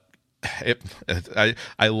 But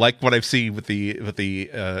I like what I've seen with the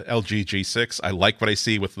LG G6. I like what I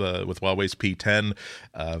see with Huawei's P10,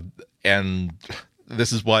 and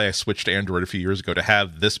this is why I switched to Android a few years ago, to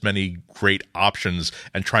have this many great options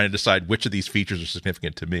and trying to decide which of these features are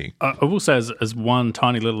significant to me. I will say, as one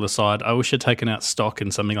tiny little aside, I wish I'd taken out stock in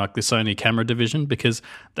something like the Sony camera division, because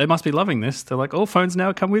they must be loving this. They're like, all phones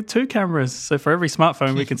now come with 2 cameras, so for every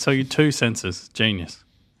smartphone we can sell you 2 sensors. Genius,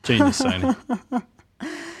 Sony.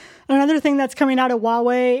 Another thing that's coming out of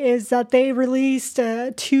Huawei is that they released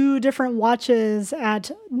 2 different watches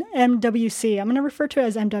at MWC. I'm going to refer to it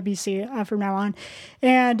as MWC from now on.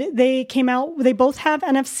 And they came out, they both have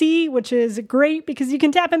NFC, which is great because you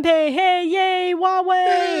can tap and pay. Hey, yay,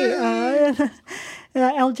 Huawei!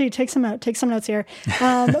 LG, take some notes here.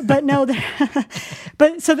 But no,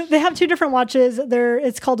 but so they have 2 different watches.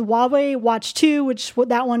 It's called Huawei Watch 2, which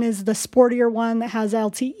that one is the sportier one that has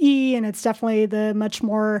LTE, and it's definitely the much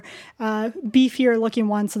more beefier looking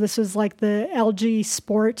one. So this was like the LG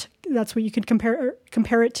Sport. That's what you could compare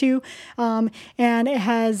it to. And it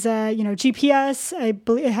has, GPS. I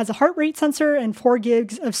believe it has a heart rate sensor and 4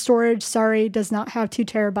 gigs of storage. Sorry, does not have 2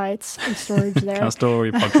 terabytes of storage there. Can't store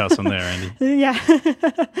your podcast on there, Andy. Yeah.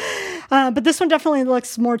 But this one definitely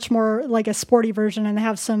looks much more like a sporty version, and they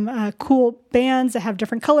have some cool bands that have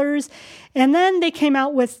different colors. And then they came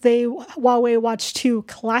out with the Huawei Watch 2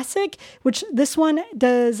 Classic, which this one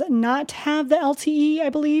does not have the LTE, I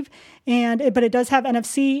believe. But it does have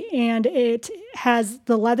NFC, and it has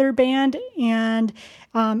the leather band, and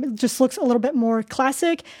it just looks a little bit more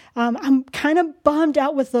classic. I'm kind of bummed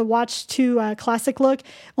out with the Watch 2 Classic look,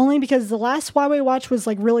 only because the last Huawei watch was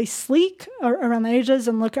like really sleek around the edges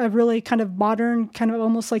and look a really kind of modern, kind of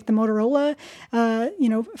almost like the Motorola,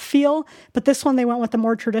 feel. But this one, they went with the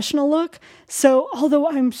more traditional look. So although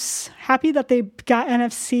I'm happy that they got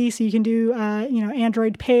NFC, so you can do,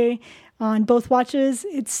 Android Pay on both watches,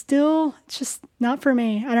 it's just not for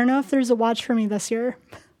me. I don't know if there's a watch for me this year.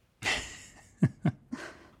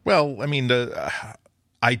 Well, I mean,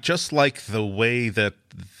 I just like the way that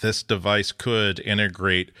this device could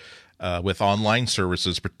integrate with online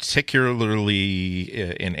services, particularly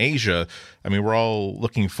in Asia. I mean, we're all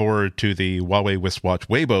looking forward to the Huawei Wristwatch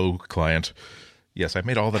Weibo client. Yes, I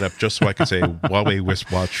made all that up just so I could say Huawei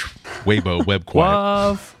Wristwatch Weibo web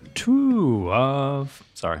client.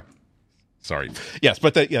 Sorry. Yes,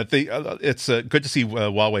 but it's good to see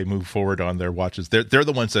Huawei move forward on their watches. They're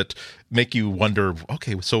the ones that make you wonder.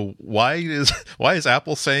 Okay, so why is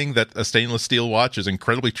Apple saying that a stainless steel watch is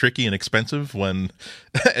incredibly tricky and expensive when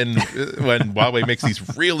Huawei makes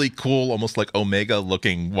these really cool, almost like Omega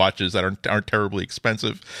looking watches that aren't terribly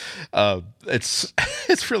expensive?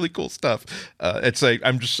 It's really cool stuff. I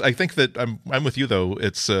think that I'm with you though.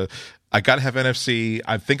 It's I got to have NFC.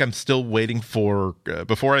 I think I'm still waiting for,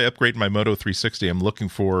 before I upgrade my Moto 360, I'm looking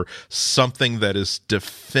for something that is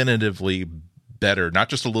definitively better, not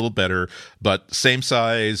just a little better, but same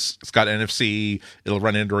size. It's got NFC. It'll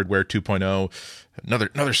run Android Wear 2.0.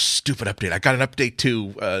 Another stupid update. I got an update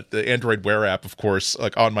to the Android Wear app, of course,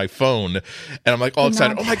 like on my phone, and I'm like all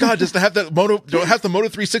excited. Oh my god, does it have the Moto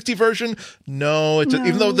 360 version? No, it doesn't,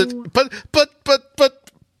 even though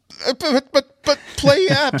but Play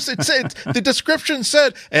apps. It said the description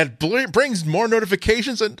said and brings more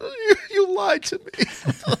notifications, and you lied to me.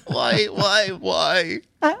 Why?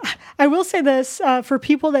 I will say this for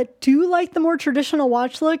people that do like the more traditional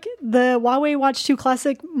watch look, the Huawei Watch 2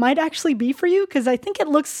 Classic might actually be for you, because I think it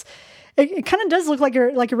looks. It kind of does look like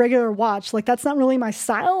a regular watch. Like, that's not really my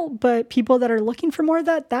style, but people that are looking for more of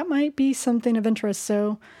that might be something of interest.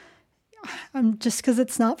 So. Just because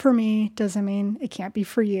it's not for me doesn't mean it can't be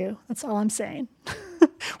for you. That's all I'm saying.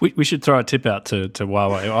 we should throw a tip out to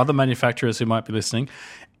Huawei or other manufacturers who might be listening.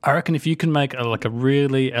 I reckon if you can make a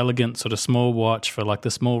really elegant sort of small watch for like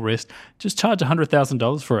the small wrist, just charge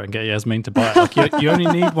 $100,000 for it and get Yasmin to buy it. Like you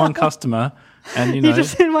only need one customer, and you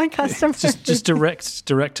just need one customer. just direct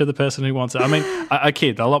to the person who wants it. I mean, I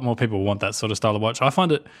kid. A lot more people want that sort of style of watch. I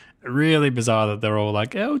find it really bizarre that they're all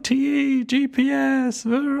like LTE, GPS.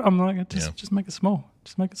 I'm like, just make it small.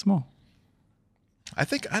 Just make it small. I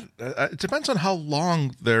think it depends on how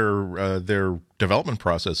long their development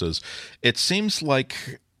process is. It seems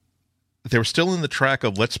like they're still in the track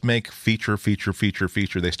of let's make feature.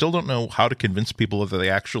 They still don't know how to convince people that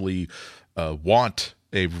they actually want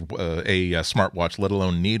a smartwatch, let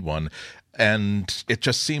alone need one. And it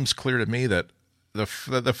just seems clear to me that the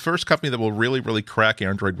first company that will really, really crack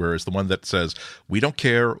Android Wear is the one that says, we don't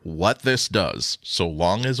care what this does, so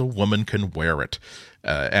long as a woman can wear it.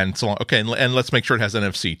 And so, okay, and let's make sure it has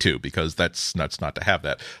NFC too, because that's nuts not to have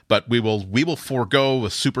that. But we will forego a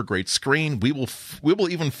super great screen. We will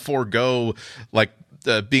even forego like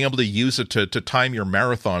being able to use it to time your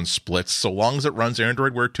marathon splits, so long as it runs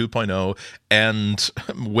Android Wear 2.0 and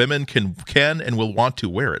women can and will want to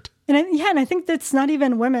wear it. And I think that's not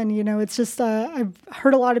even women, it's just, I've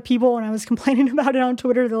heard a lot of people when I was complaining about it on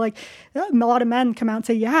Twitter, they're like, a lot of men come out and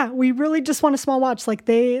say, yeah, we really just want a small watch. Like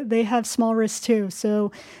they have small wrists too.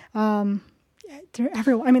 So,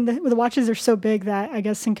 everyone. I mean, the watches are so big that I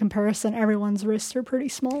guess in comparison, everyone's wrists are pretty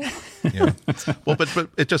small. Yeah. Well, but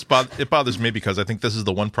it just bothers me because I think this is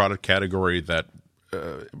the one product category that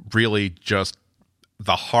really just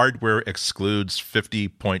the hardware excludes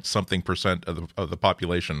 50-point-something% of the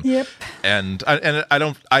population. Yep. And I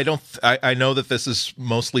know that this is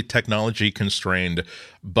mostly technology constrained,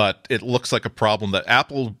 but it looks like a problem that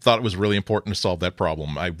Apple thought it was really important to solve that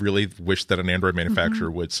problem. I really wish that an Android manufacturer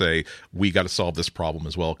would say, we got to solve this problem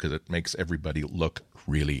as well, because it makes everybody look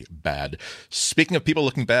really bad. Speaking of people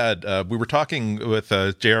looking bad, we were talking with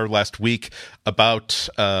JR last week about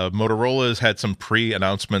Motorola's had some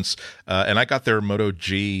pre-announcements, and I got their Moto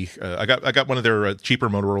G. I got one of their cheaper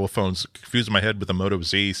Motorola phones, confusing my head with the Moto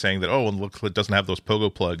Z, saying that, oh, and look, it doesn't have those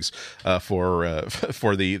pogo plugs for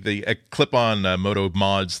the clip-on Moto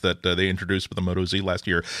mods that they introduced with the Moto Z last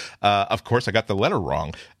year. Of course, I got the letter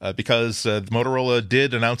wrong because Motorola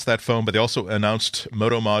did announce that phone, but they also announced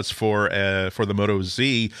Moto mods for the Moto Z.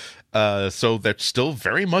 So they're still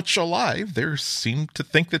very much alive. They seem to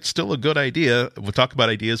think that's still a good idea. We'll talk about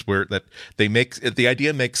ideas where that the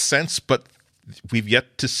idea makes sense, but we've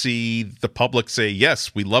yet to see the public say,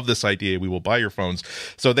 yes, we love this idea, we will buy your phones.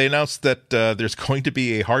 So they announced that there's going to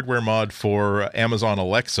be a hardware mod for Amazon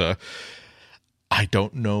Alexa. I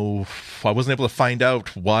don't know. I wasn't able to find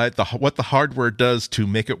out what the hardware does to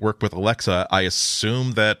make it work with Alexa. I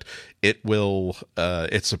assume that it will.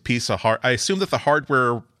 It's a piece of I assume that the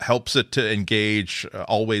hardware helps it to engage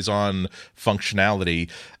always-on functionality.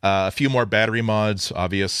 A few more battery mods.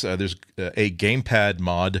 Obvious. There's a gamepad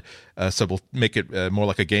mod, so we'll make it more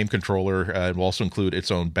like a game controller. It will also include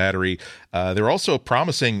its own battery. They're also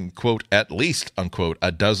promising, quote, at least, unquote,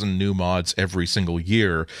 a dozen new mods every single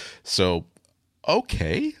year. So,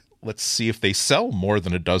 okay, let's see if they sell more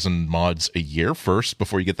than a dozen mods a year first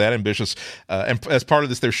before you get that ambitious. And as part of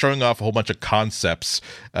this, they're showing off a whole bunch of concepts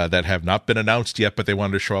that have not been announced yet, but they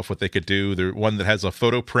wanted to show off what they could do. There's one that has a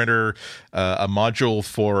photo printer, a module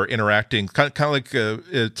for interacting, kind of like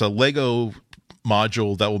it's a Lego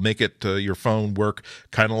module that will make it your phone work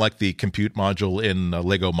kind of like the compute module in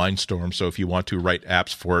Lego Mindstorm. So if you want to write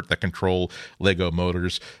apps for it that control Lego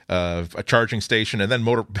motors, a charging station, and then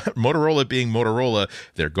Motorola being Motorola,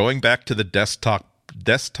 they're going back to the desktop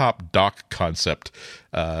dock concept.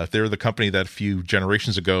 They're the company that a few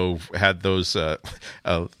generations ago had those.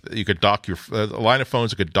 You could dock a line of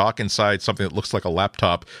phones. You could dock inside something that looks like a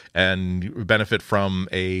laptop and benefit from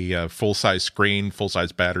a full-size screen,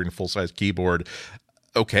 full-size battery, and full-size keyboard.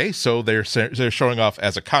 Okay, so they're showing off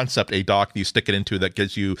as a concept a dock you stick it into that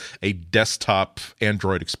gives you a desktop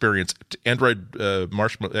Android experience. Android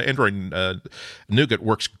Nougat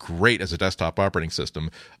works great as a desktop operating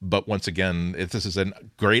system, but once again, this is a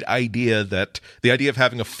great idea, that the idea of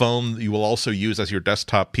having a phone you will also use as your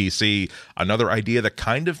desktop PC, another idea that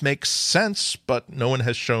kind of makes sense, but no one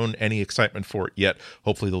has shown any excitement for it yet.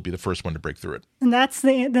 Hopefully they'll be the first one to break through it. And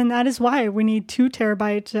that is why we need 2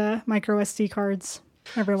 terabyte micro SD cards.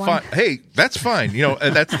 Everyone. Fine. Hey, that's fine.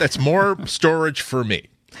 That's more storage for me.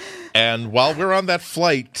 And while we're on that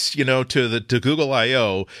flight, to Google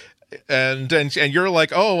I/O, and you're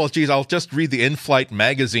like, oh well, geez, I'll just read the in-flight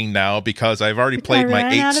magazine now because I've already played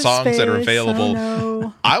my 8 songs that are available. Oh,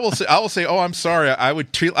 no. I will say, oh, I'm sorry. I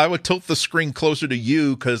would tilt the screen closer to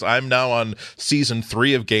you because I'm now on season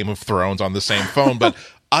 3 of Game of Thrones on the same phone, but.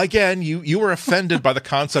 Again, you were offended by the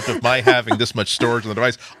concept of my having this much storage on the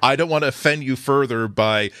device. I don't want to offend you further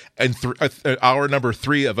by hour number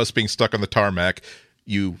 3 of us being stuck on the tarmac,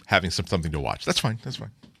 you having something to watch. That's fine.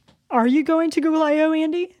 Are you going to Google I/O,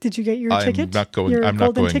 Andy? Did you get your ticket? I'm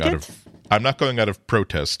not going out of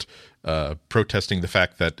protest. Protesting the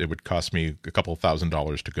fact that it would cost me a couple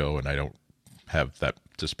 $1,000s to go, and I don't have that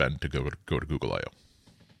to spend to go to Google I/O.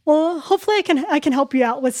 Well, hopefully I can help you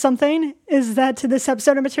out with something. Is that this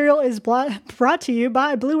episode of material is brought to you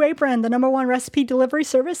by Blue Apron, the #1 recipe delivery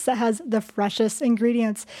service that has the freshest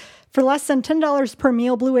ingredients. For less than $10 per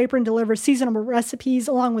meal, Blue Apron delivers seasonable recipes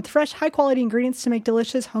along with fresh, high-quality ingredients to make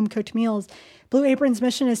delicious home-cooked meals. Blue Apron's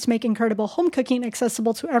mission is to make incredible home cooking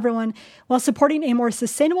accessible to everyone while supporting a more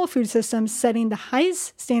sustainable food system, setting the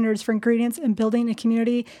highest standards for ingredients, and building a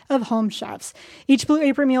community of home chefs. Each Blue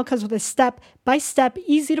Apron meal comes with a step-by-step,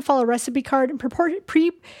 easy-to-follow recipe card and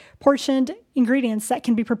portioned ingredients that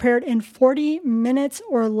can be prepared in 40 minutes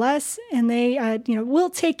or less, and they will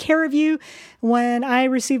take care of you. When I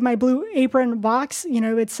receive my Blue Apron box,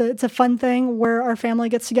 it's a fun thing where our family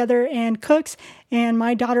gets together and cooks, and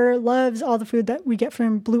my daughter loves all the food that we get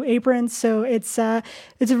from Blue Apron. So it's a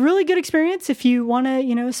really good experience if you want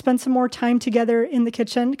to spend some more time together in the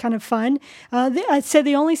kitchen. Kind of fun. I'd say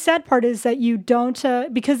the only sad part is that you don't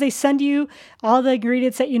because they send you all the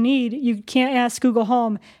ingredients that you need. You can't ask Google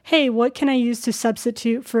Home, hey, what can I use to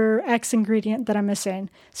substitute for X ingredient that I'm missing?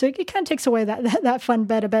 So it kind of takes away that fun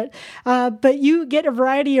bit a bit. But you get a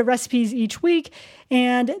variety of recipes each week,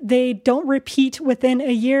 and they don't repeat within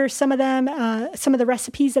a year. Some of the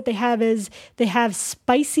recipes that they have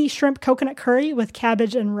spicy shrimp coconut curry with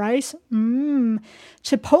cabbage and rice,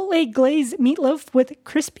 chipotle glazed meatloaf with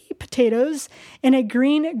crispy potatoes, and a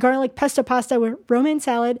green garlic pesto pasta with romaine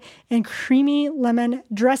salad and creamy lemon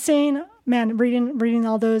dressing. Man, reading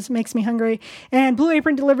all those makes me hungry. And Blue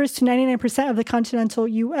Apron delivers to 99% of the continental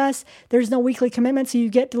U.S. There's no weekly commitment, so you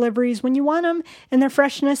get deliveries when you want them, and their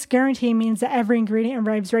freshness guarantee means that every ingredient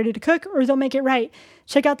arrives ready to cook, or they'll make it right.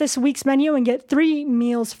 Check out this week's menu and get 3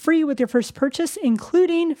 meals free with your first purchase,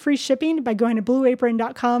 including free shipping, by going to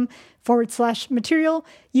blueapron.com/material.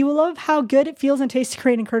 You will love how good it feels and tastes to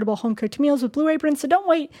create incredible home-cooked meals with Blue Apron, so don't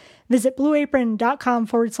wait. Visit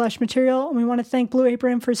blueapron.com/material. And we want to thank Blue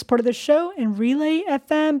Apron for support of the show and Relay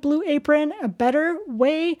FM. Blue Apron, a better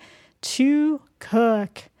way to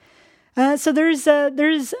cook. So there's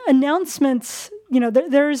announcements.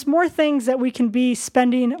 There's more things that we can be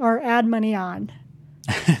spending our ad money on.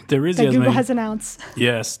 There is, that Google has announced.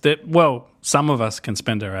 Yes. Some of us can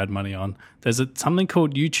spend our ad money on. There's something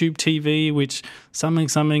called YouTube TV, which something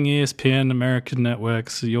ESPN, American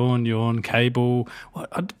networks, yawn, cable.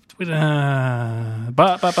 But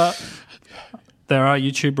there are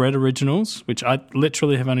YouTube Red Originals, which I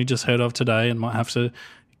literally have only just heard of today and might have to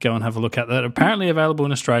go and have a look at that. Apparently available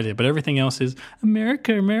in Australia, but everything else is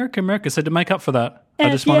America. So to make up for that, I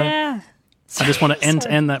just want to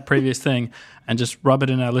end that previous thing and just rub it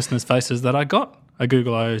in our listeners' faces that I got a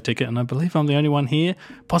Google I/O ticket, and I believe I'm the only one here,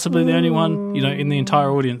 possibly the only one, in the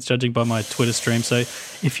entire audience, judging by my Twitter stream. So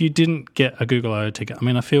if you didn't get a Google I/O ticket, I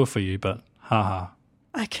mean, I feel for you, but haha.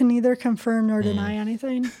 I can neither confirm nor deny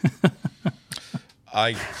anything.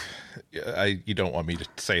 You don't want me to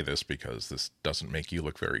say this because this doesn't make you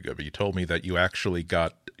look very good, but you told me that you actually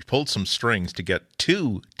pulled some strings to get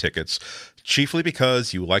 2 tickets, chiefly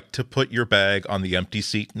because you like to put your bag on the empty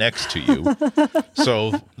seat next to you.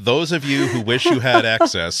 So those of you who wish you had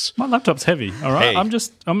access. My laptop's heavy, all right? Hey. I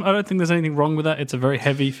don't think there's anything wrong with that. It's a very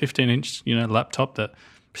heavy 15-inch, laptop that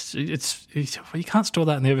you can't store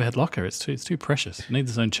that in the overhead locker. It's too precious. It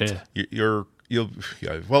needs its own chair.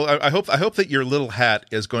 Well, I hope that your little hat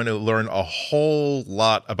is going to learn a whole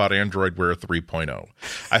lot about Android Wear 3.0.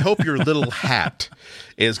 I hope your little hat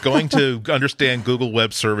is going to understand Google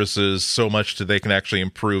Web Services so much that they can actually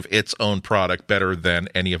improve its own product better than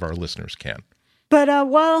any of our listeners can. But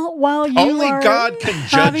while you only are God can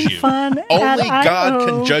judge you. Fun only God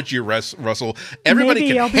can judge you, Russell. Everybody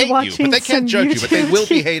can hate you, but they can't judge you. But they will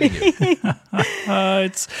be hating you.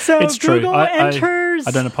 It's true. Google enters.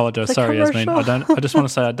 I don't apologize. Sorry, Yasmin. I just want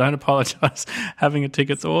to say I don't apologize. Having a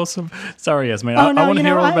ticket's awesome. Sorry, Yasmin. I want to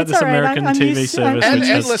hear all about this American TV service. And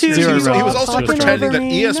listeners, he was also pretending that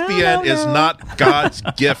ESPN is not God's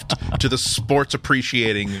gift to the sports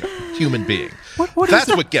appreciating human being. That's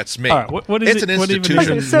what gets me. Right, what is it's an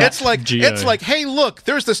institution. It's like, hey, look,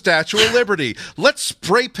 there's the Statue of Liberty. Let's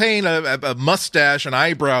spray paint a mustache and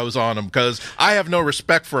eyebrows on them because I have no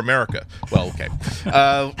respect for America. Well, okay.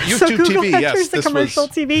 YouTube so Google TV, enters the commercial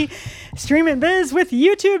TV streaming biz with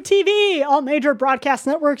YouTube TV. All major broadcast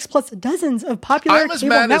networks plus dozens of popular I'm as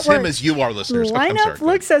cable mad networks. as him as you are, listeners. Lineup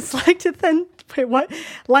looks as slick to thin. Wait, what?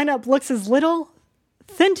 Lineup looks as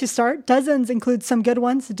thin to start. Dozens include some good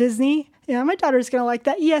ones. Disney. Yeah, my daughter's going to like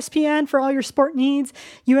that. ESPN for all your sport needs,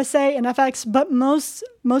 USA and FX, but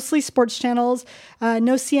mostly sports channels.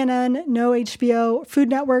 No CNN, no HBO, Food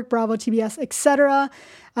Network, Bravo, TBS, etc.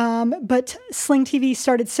 But Sling TV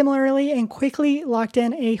started similarly and quickly locked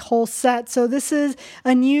in a whole set. So this is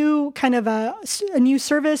a new kind of a new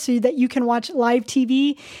service so that you can watch live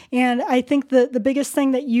TV. And I think the biggest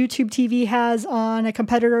thing that YouTube TV has on a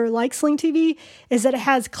competitor like Sling TV is that it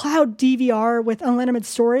has cloud DVR with unlimited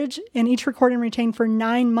storage and each recording retained for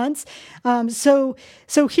 9 months. So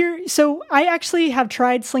I actually have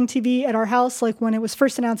tried Sling TV at our house. Like when it was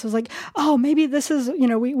first announced, I was like, oh, maybe this is,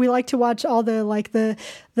 we like to watch all the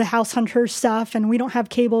the House Hunter stuff, and we don't have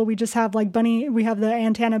cable. We just have like we have the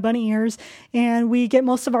antenna bunny ears, and we get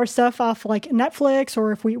most of our stuff off like Netflix,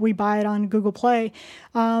 or if we buy it on Google Play.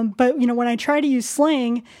 But when I try to use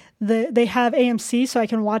Sling, they have AMC, so I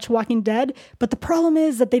can watch Walking Dead. But the problem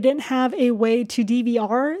is that they didn't have a way to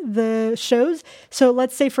DVR the shows. So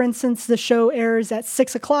let's say, for instance, the show airs at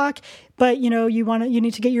 6:00, but you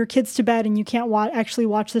need to get your kids to bed and you can't actually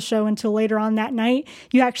watch the show until later on that night.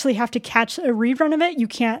 You actually have to catch a rerun of it. You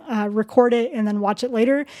can't record it and then watch it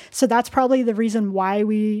later. So that's probably the reason why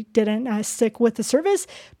we didn't stick with the service.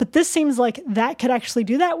 But this seems like that could actually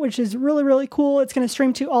do that, which is really, really cool. It's going to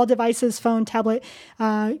stream to all devices, phone, tablet,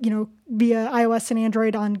 via iOS and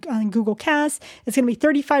Android on Google Cast. It's going to be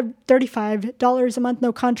 $35 a month,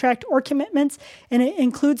 no contract or commitments, and it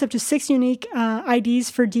includes up to 6 unique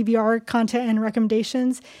IDs for DVR content and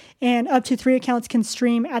recommendations, and up to 3 accounts can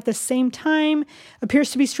stream at the same time.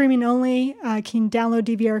 Appears to be streaming only. Can download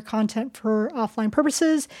DVR content for offline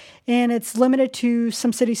purposes, and it's limited to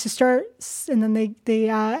some cities to start. And then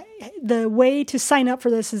the way to sign up for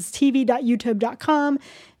this is tv.youtube.com,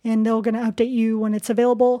 and they're going to update you when it's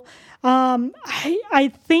available.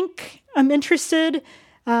 I think I'm interested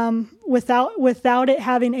without it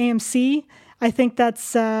having AMC. I think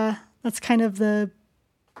that's kind of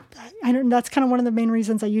that's kind of one of the main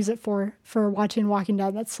reasons I use it for watching Walking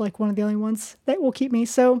Dead. That's like one of the only ones that will keep me.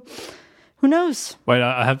 So who knows? Wait,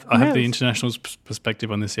 I have the international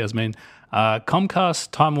perspective on this, Yasmin. Comcast,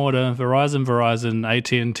 Time Warner, Verizon,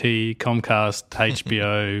 AT&T, Comcast,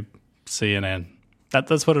 HBO, CNN.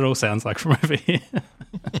 That's what it all sounds like from over here.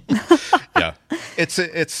 Yeah,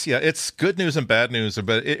 it's good news and bad news,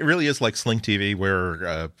 but it really is like Sling TV,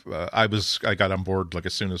 where I got on board like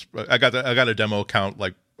as soon as I got a demo account,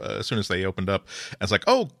 like as soon as they opened up. And it's like,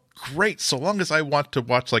 oh great, so long as I want to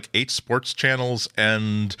watch like 8 sports channels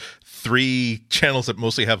and 3 channels that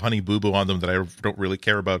mostly have Honey Boo Boo on them that I don't really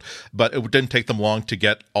care about, but it didn't take them long to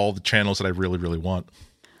get all the channels that I really, really want.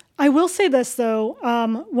 I will say this, though.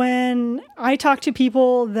 When I talk to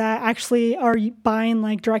people that actually are buying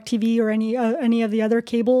like DirecTV or any of the other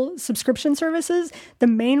cable subscription services, the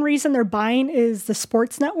main reason they're buying is the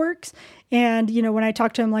sports networks. And, when I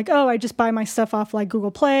talk to them like, oh, I just buy my stuff off like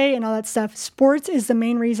Google Play and all that stuff, sports is the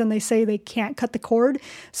main reason they say they can't cut the cord.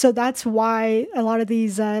 So that's why a lot of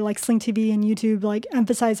these like Sling TV and YouTube like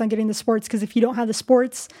emphasize on getting the sports, because if you don't have the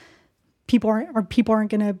sports, people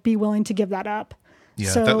aren't going to be willing to give that up.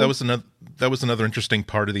 Yeah, so, that was another interesting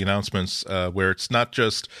part of the announcements, where it's not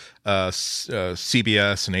just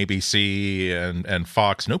CBS and ABC and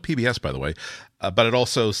Fox, no PBS, by the way, but it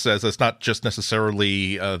also says it's not just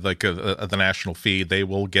necessarily the national feed. You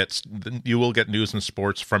will get news and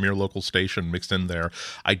sports from your local station mixed in there.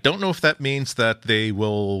 I don't know if that means that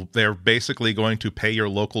they're basically going to pay your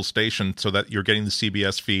local station so that you're getting the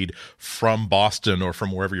CBS feed from Boston or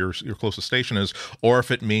from wherever your closest station is, or if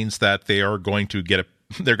it means that they are going to get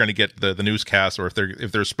they're going to get the newscasts, or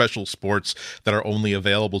if there's special sports that are only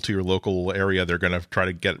available to your local area, they're going to try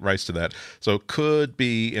to get rights to that. So it could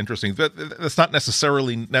be interesting. That's not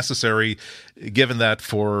necessarily necessary, given that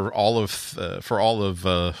for all of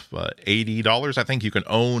 $80, I think you can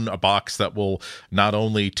own a box that will not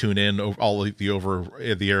only tune in all of the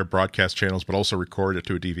over-the-air broadcast channels, but also record it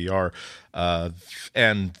to a DVR.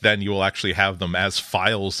 And then you will actually have them as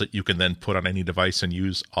files that you can then put on any device and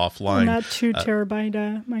use offline. Not 2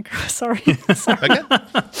 terabyte micro. Sorry. Again,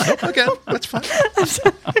 that's fine.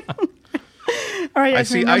 All right, I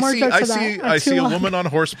see a woman on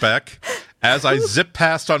horseback as I zip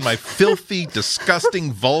past on my filthy,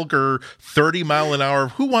 disgusting, vulgar 30-mile-an-hour.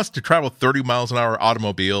 Who wants to travel 30 miles an hour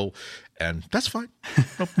automobile? And that's fine.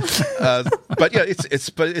 But yeah,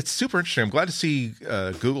 it's super interesting. I'm glad to see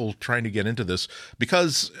Google trying to get into this,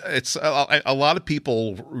 because it's a lot of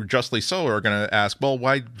people, justly so, are going to ask, well,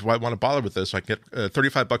 why do I want to bother with this? I can get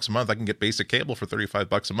 $35 a month. I can get basic cable for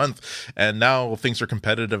 $35 a month. And now things are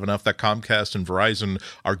competitive enough that Comcast and Verizon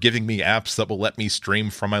are giving me apps that will let me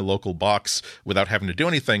stream from my local box without having to do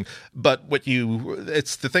anything. But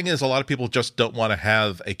the thing is, a lot of people just don't want to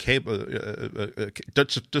have a cable,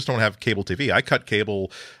 just don't have cable TV. I cut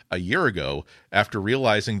cable a year ago after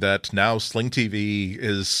realizing that now Sling TV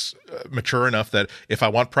is mature enough that if I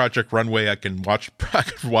want Project Runway, I can watch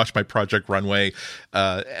my Project Runway,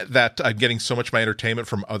 that I'm getting so much of my entertainment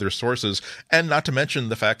from other sources. And not to mention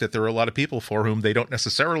the fact that there are a lot of people for whom they don't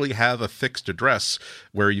necessarily have a fixed address,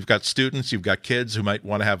 where you've got students, you've got kids who might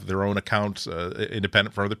want to have their own account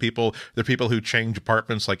independent from other people. There are people who change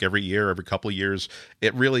apartments like every year, every couple of years.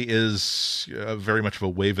 It really is very much of a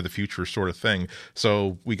wave of the future future sort of thing.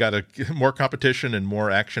 So we got more competition and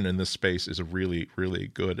more action in this space is a really, really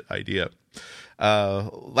good idea.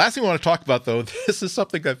 Last thing I want to talk about, though, this is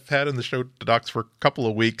something I've had in the show docs for a couple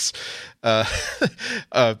of weeks.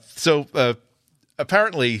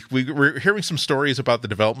 Apparently, we're hearing some stories about the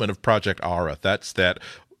development of Project Aura. That's that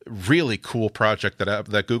really cool project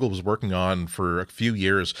that Google was working on for a few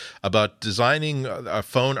years about designing a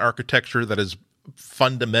phone architecture that is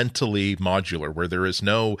fundamentally modular, where there is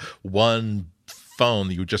no one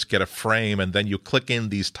phone. You just get a frame and then you click in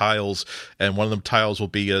these tiles, and one of them tiles will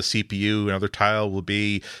be a CPU, another tile will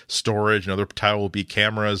be storage, another tile will be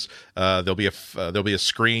cameras. There'll be a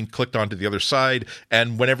screen clicked onto the other side,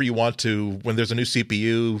 and whenever you want to, when there's a new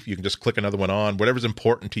CPU, you can just click another one on. Whatever's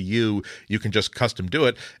important to you, you can just custom do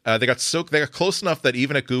it. They got close enough that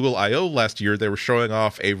even at Google I/O last year, they were showing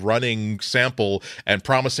off a running sample and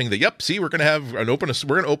promising that, yep, see, we're going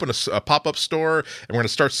to open a pop-up store, and we're going to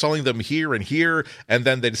start selling them here and here. And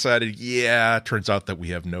then they decided, it turns out that we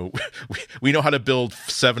know how to build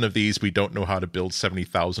 7 of these. We don't know how to build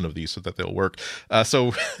 70,000 of these so that they'll work.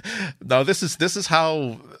 So now this is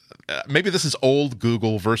how, maybe this is old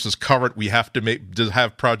Google versus current. We have to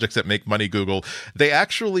have projects that make money Google. They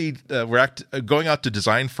actually were going out to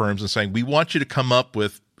design firms and saying, we want you to come up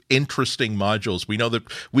with interesting modules. We know that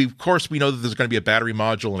there's going to be a battery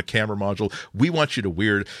module and a camera module. We want you to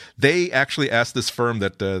weird. They actually asked this firm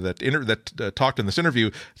that talked in this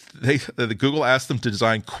interview. Google asked them to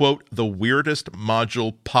design, quote, the weirdest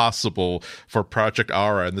module possible for Project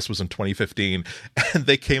Aura, and this was in 2015. And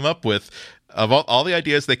they came up with, of all the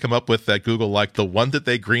ideas they come up with that Google liked, the one that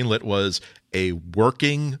they greenlit was a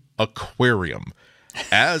working aquarium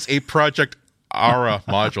as a Project Aura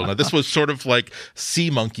module. Now, this was sort of like sea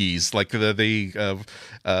monkeys, like a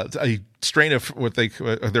strain of what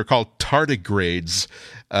they're called tardigrades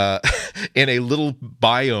in a little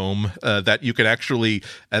biome that you can actually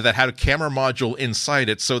that had a camera module inside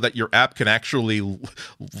it, so that your app can actually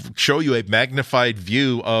show you a magnified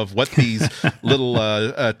view of what these little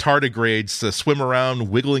tardigrades swim around,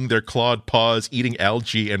 wiggling their clawed paws, eating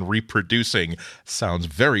algae, and reproducing. Sounds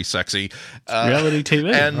very sexy. Reality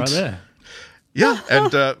TV, right there. Yeah,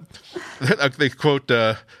 and they quote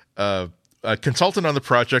a consultant on the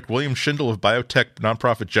project, William Schindel of biotech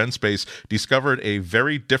nonprofit GenSpace, discovered a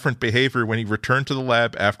very different behavior when he returned to the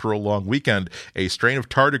lab after a long weekend. A strain of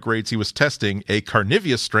tardigrades he was testing, a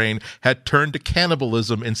carnivorous strain, had turned to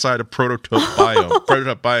cannibalism inside a prototype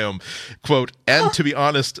biome. Quote, and to be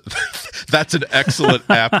honest, that's an excellent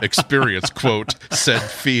app experience, quote, said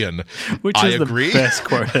Fian. Which is the best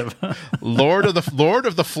quote ever. Lord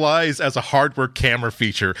of the Flies as a hardware camera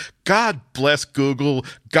feature. God bless Google.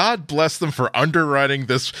 God bless them for underwriting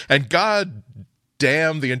this, and God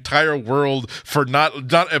damn the entire world for not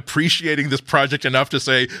appreciating this project enough to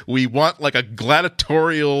say, we want like a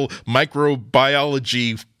gladiatorial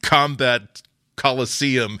microbiology combat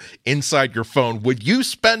coliseum inside your phone. Would you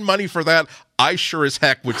spend money for that? I sure as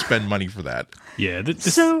heck would spend money for that. Yeah.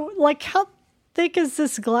 So, like, how thick is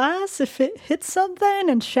this glass? If it hits something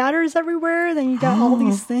and shatters everywhere, then you got all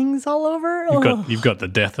these things all over. You've got the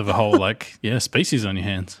death of a whole species on your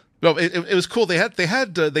hands. Well, it was cool. They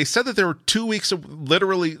said that there were 2 weeks of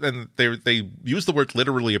literally, and they used the word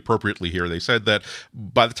literally appropriately here. They said that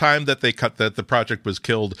by the time that the project was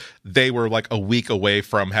killed, they were like a week away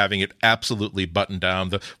from having it absolutely buttoned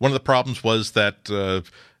down. One of the problems was that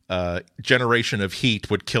generation of heat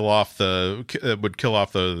would kill off the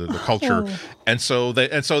culture, and so they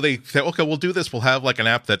said, okay, we'll do this. We'll have like an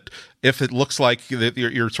app that if it looks like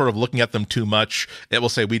you're sort of looking at them too much, it will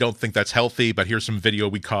say, we don't think that's healthy, but here's some video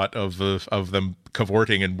we caught of them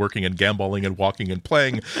cavorting and working and gambling and walking and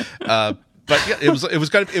playing. But yeah,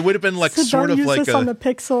 it would have been like so sort don't of use like this on the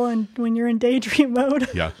Pixel and when you're in daydream mode.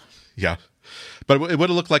 Yeah. But it would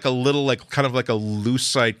have looked like a little, like kind of like a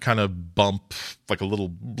lucite kind of bump, like a little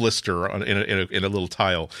blister in a little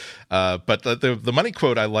tile. But the money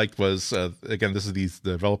quote I liked was, again, this is the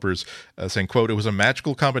developers saying, quote, it was a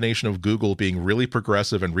magical combination of Google being really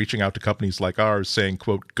progressive and reaching out to companies like ours saying,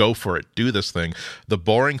 quote, go for it, do this thing. The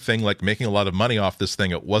boring thing, like making a lot of money off this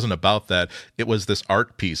thing, it wasn't about that. It was this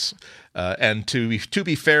art piece. And to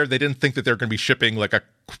be fair, they didn't think that they're going to be shipping like a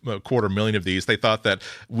 250,000 of these. They thought that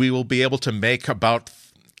we will be able to make about,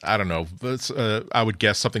 I don't know, I would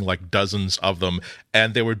guess something like dozens of them,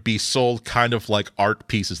 and they would be sold kind of like art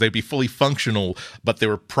pieces. They'd be fully functional, but they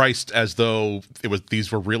were priced as though these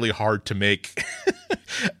were really hard to make.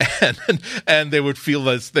 and they would feel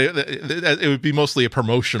as it would be mostly a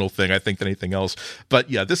promotional thing, I think, than anything else. But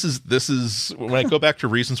yeah, this is when I go back to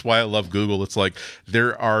reasons why I love Google. It's like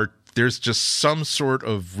there are there's just some sort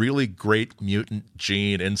of really great mutant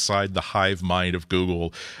gene inside the hive mind of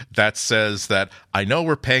Google that says that, I know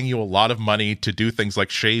we're paying you a lot of money to do things like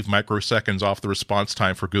shave microseconds off the response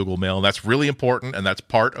time for Google Mail, and that's really important, and that's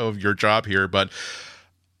part of your job here, but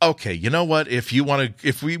okay, you know what? If you want to,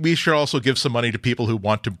 if we should also give some money to people who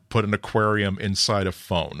want to put an aquarium inside a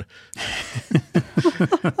phone.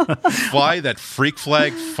 Fly that freak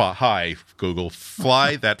flag high, Google.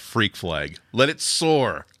 Fly that freak flag. Let it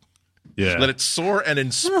soar. Yeah. Let it soar and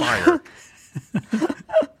inspire.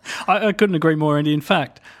 I couldn't agree more, Andy. In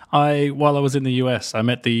fact, while I was in the US, I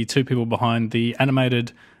met the two people behind the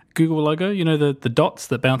animated Google logo, you know, the dots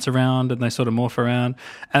that bounce around and they sort of morph around.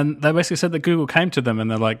 And they basically said that Google came to them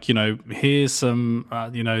and they're like, you know, here's some,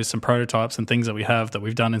 some prototypes and things that we have that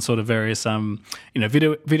we've done in sort of various,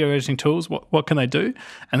 video editing tools. What can they do?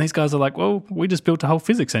 And these guys are like, well, we just built a whole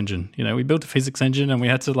physics engine. You know, we built a physics engine and we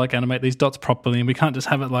had to like animate these dots properly and we can't just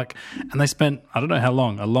have it like, and they spent, I don't know how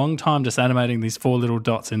long, a long time just animating these 4 little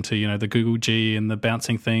dots into, you know, the Google G and the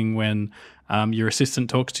bouncing thing when your assistant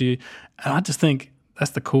talks to you. And I just think,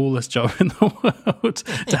 that's the coolest job in the world,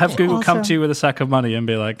 to have Google come to you with a sack of money and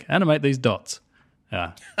be like, animate these dots.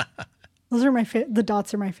 Yeah. Those are the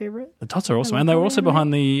dots are my favorite. The dots are awesome. And they were also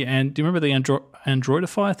behind do you remember the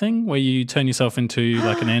Androidify thing where you turn yourself into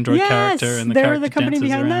like an Android character and the character the company dances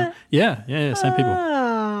behind around? that? Yeah, same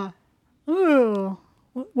people. Ooh.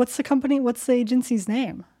 What's the agency's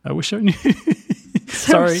name? We're showing you.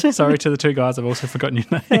 Sorry to the two guys. I've also forgotten your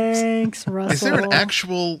names. Thanks, Russell. Is there an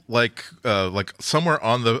actual like somewhere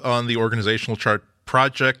on the organizational chart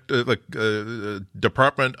project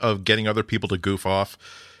department of getting other people to goof off?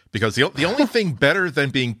 Because the only thing better than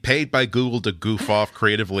being paid by Google to goof off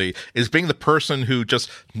creatively is being the person who just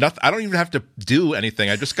I don't even have to do anything.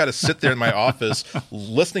 I just got to sit there in my office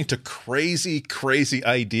listening to crazy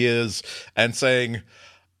ideas and saying,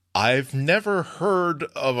 I've never heard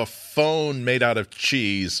of a phone made out of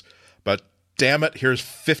cheese, but damn it, here's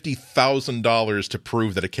 $50,000 to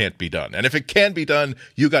prove that it can't be done. And if it can be done,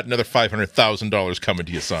 you got another $500,000 coming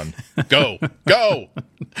to you, son. Go.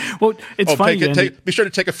 Well, it's funny. Be sure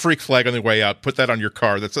to take a freak flag on the way out. Put that on your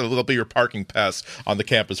car. That'll be your parking pass on the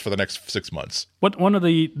campus for the next 6 months. One of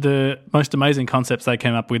the most amazing concepts they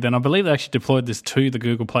came up with, and I believe they actually deployed this to the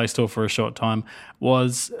Google Play Store for a short time,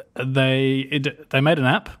 was they made an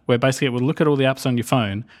app where basically it would look at all the apps on your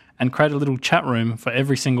phone and create a little chat room for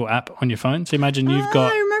every single app on your phone. So imagine you've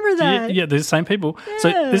got... I remember that. Yeah, they're the same people.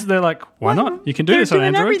 Yeah. So they're like, why not? You can do this on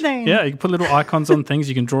Android. Everything. Yeah, you can put little icons on things.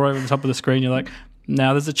 You can draw over the top of the screen. You're like,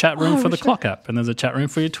 now there's a chat room for the clock app and there's a chat room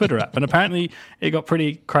for your Twitter app. And apparently it got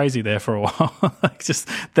pretty crazy there for a while. Like just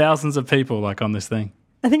thousands of people like on this thing.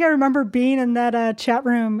 I think I remember being in that chat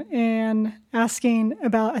room and asking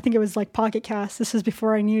about, I think it was like Pocket Cast. This is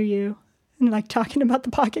before I knew you. And like talking about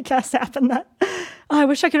the Pocket Cast app and that. I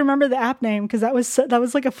wish I could remember the app name because that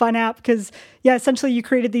was like a fun app because, yeah, essentially you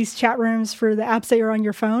created these chat rooms for the apps that are on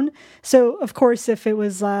your phone. So, of course, if it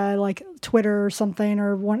was like Twitter or something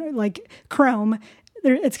or one like Chrome,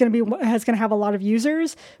 it's going to have a lot of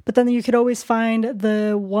users, but then you could always find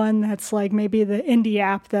the one that's like maybe the indie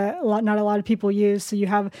app that not a lot of people use. So you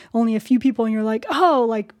have only a few people and you're like, oh,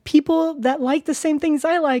 like people that like the same things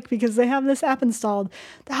I like because they have this app installed.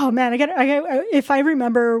 Oh man, if I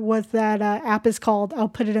remember what that app is called, I'll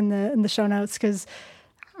put it in the show notes because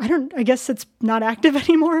I guess it's not active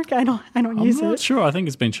anymore. I don't use it. I'm not sure. I think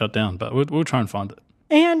it's been shut down, but we'll try and find it.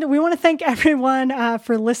 And we want to thank everyone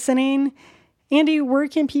for listening. Andy, where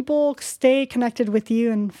can people stay connected with you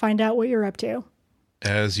and find out what you're up to?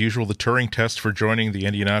 As usual, the Turing test for joining the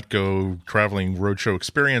Andy Ihnatko Traveling Roadshow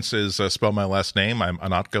experience is spell my last name. I'm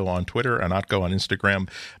Ihnatko on Twitter, Ihnatko on Instagram.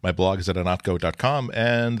 My blog is at ihnatko.com,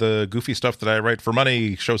 and the goofy stuff that I write for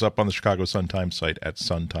money shows up on the Chicago Sun-Times site at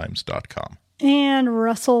suntimes.com. And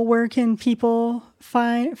Russell, where can people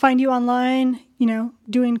find you online,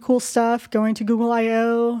 doing cool stuff, going to Google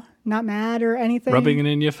I.O., not mad or anything? Rubbing it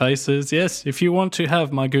in your faces. Yes, if you want to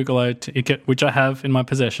have my Google I.O. ticket, which I have in my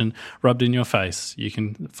possession, rubbed in your face, you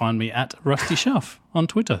can find me at Rusty Shelf on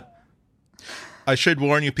Twitter. I should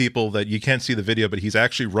warn you people that you can't see the video, but he's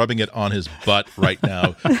actually rubbing it on his butt right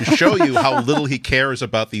now to show you how little he cares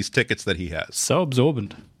about these tickets that he has. So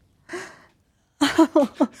absorbent.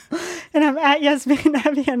 And I'm at Yasmin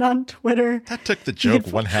Evian on Twitter. That took the joke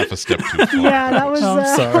one half a step too far. Yeah, that was...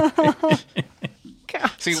 I'm sorry.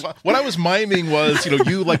 See, what I was miming was,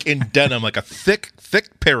 you like in denim, like a thick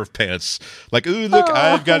pair of pants. Like, ooh, look,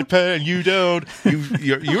 I've got a pair and you don't.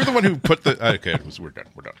 You're the one who put the... Okay, we're done.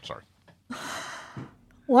 Sorry.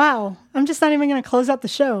 Wow. I'm just not even going to close out the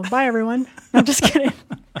show. Bye, everyone. I'm just kidding.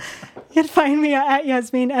 You can find me at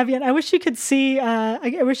Yasmin Evian. I wish you could see.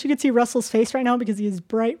 I wish you could see Russell's face right now because he is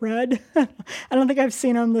bright red. I don't think I've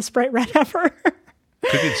seen him this bright red ever.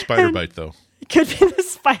 Could be the spider bite, though. Could be the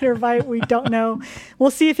spider bite. We don't know.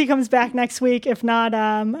 We'll see if he comes back next week. If not,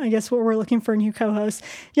 I guess we're looking for a new co-host.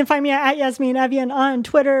 You can find me at Yasmin Evian on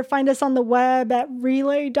Twitter. Find us on the web at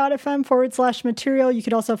relay.fm/material. You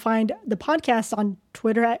could also find the podcast on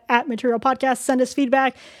Twitter at Material Podcast. Send us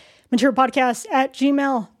feedback,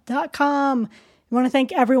 materialpodcast@gmail.com. I want to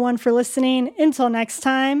thank everyone for listening. Until next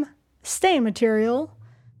time, stay material.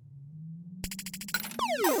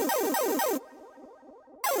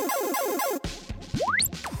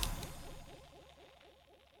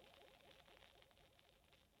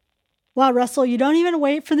 Wow, Russell, you don't even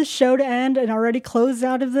wait for the show to end and already close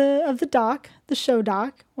out of the doc, the show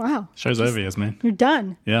doc. Wow. Show's over, Yasmin. You're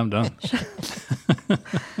done. Yeah, I'm done.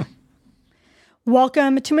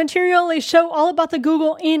 Welcome to Material, a show all about the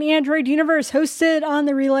Google and Android universe, hosted on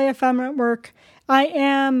the Relay FM network.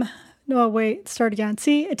 Start again.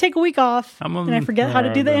 See, I take a week off and I forget how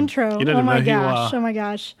to do the intro. Oh my gosh.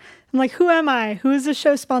 I'm like, who am I? Who is this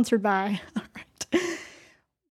show sponsored by? All right.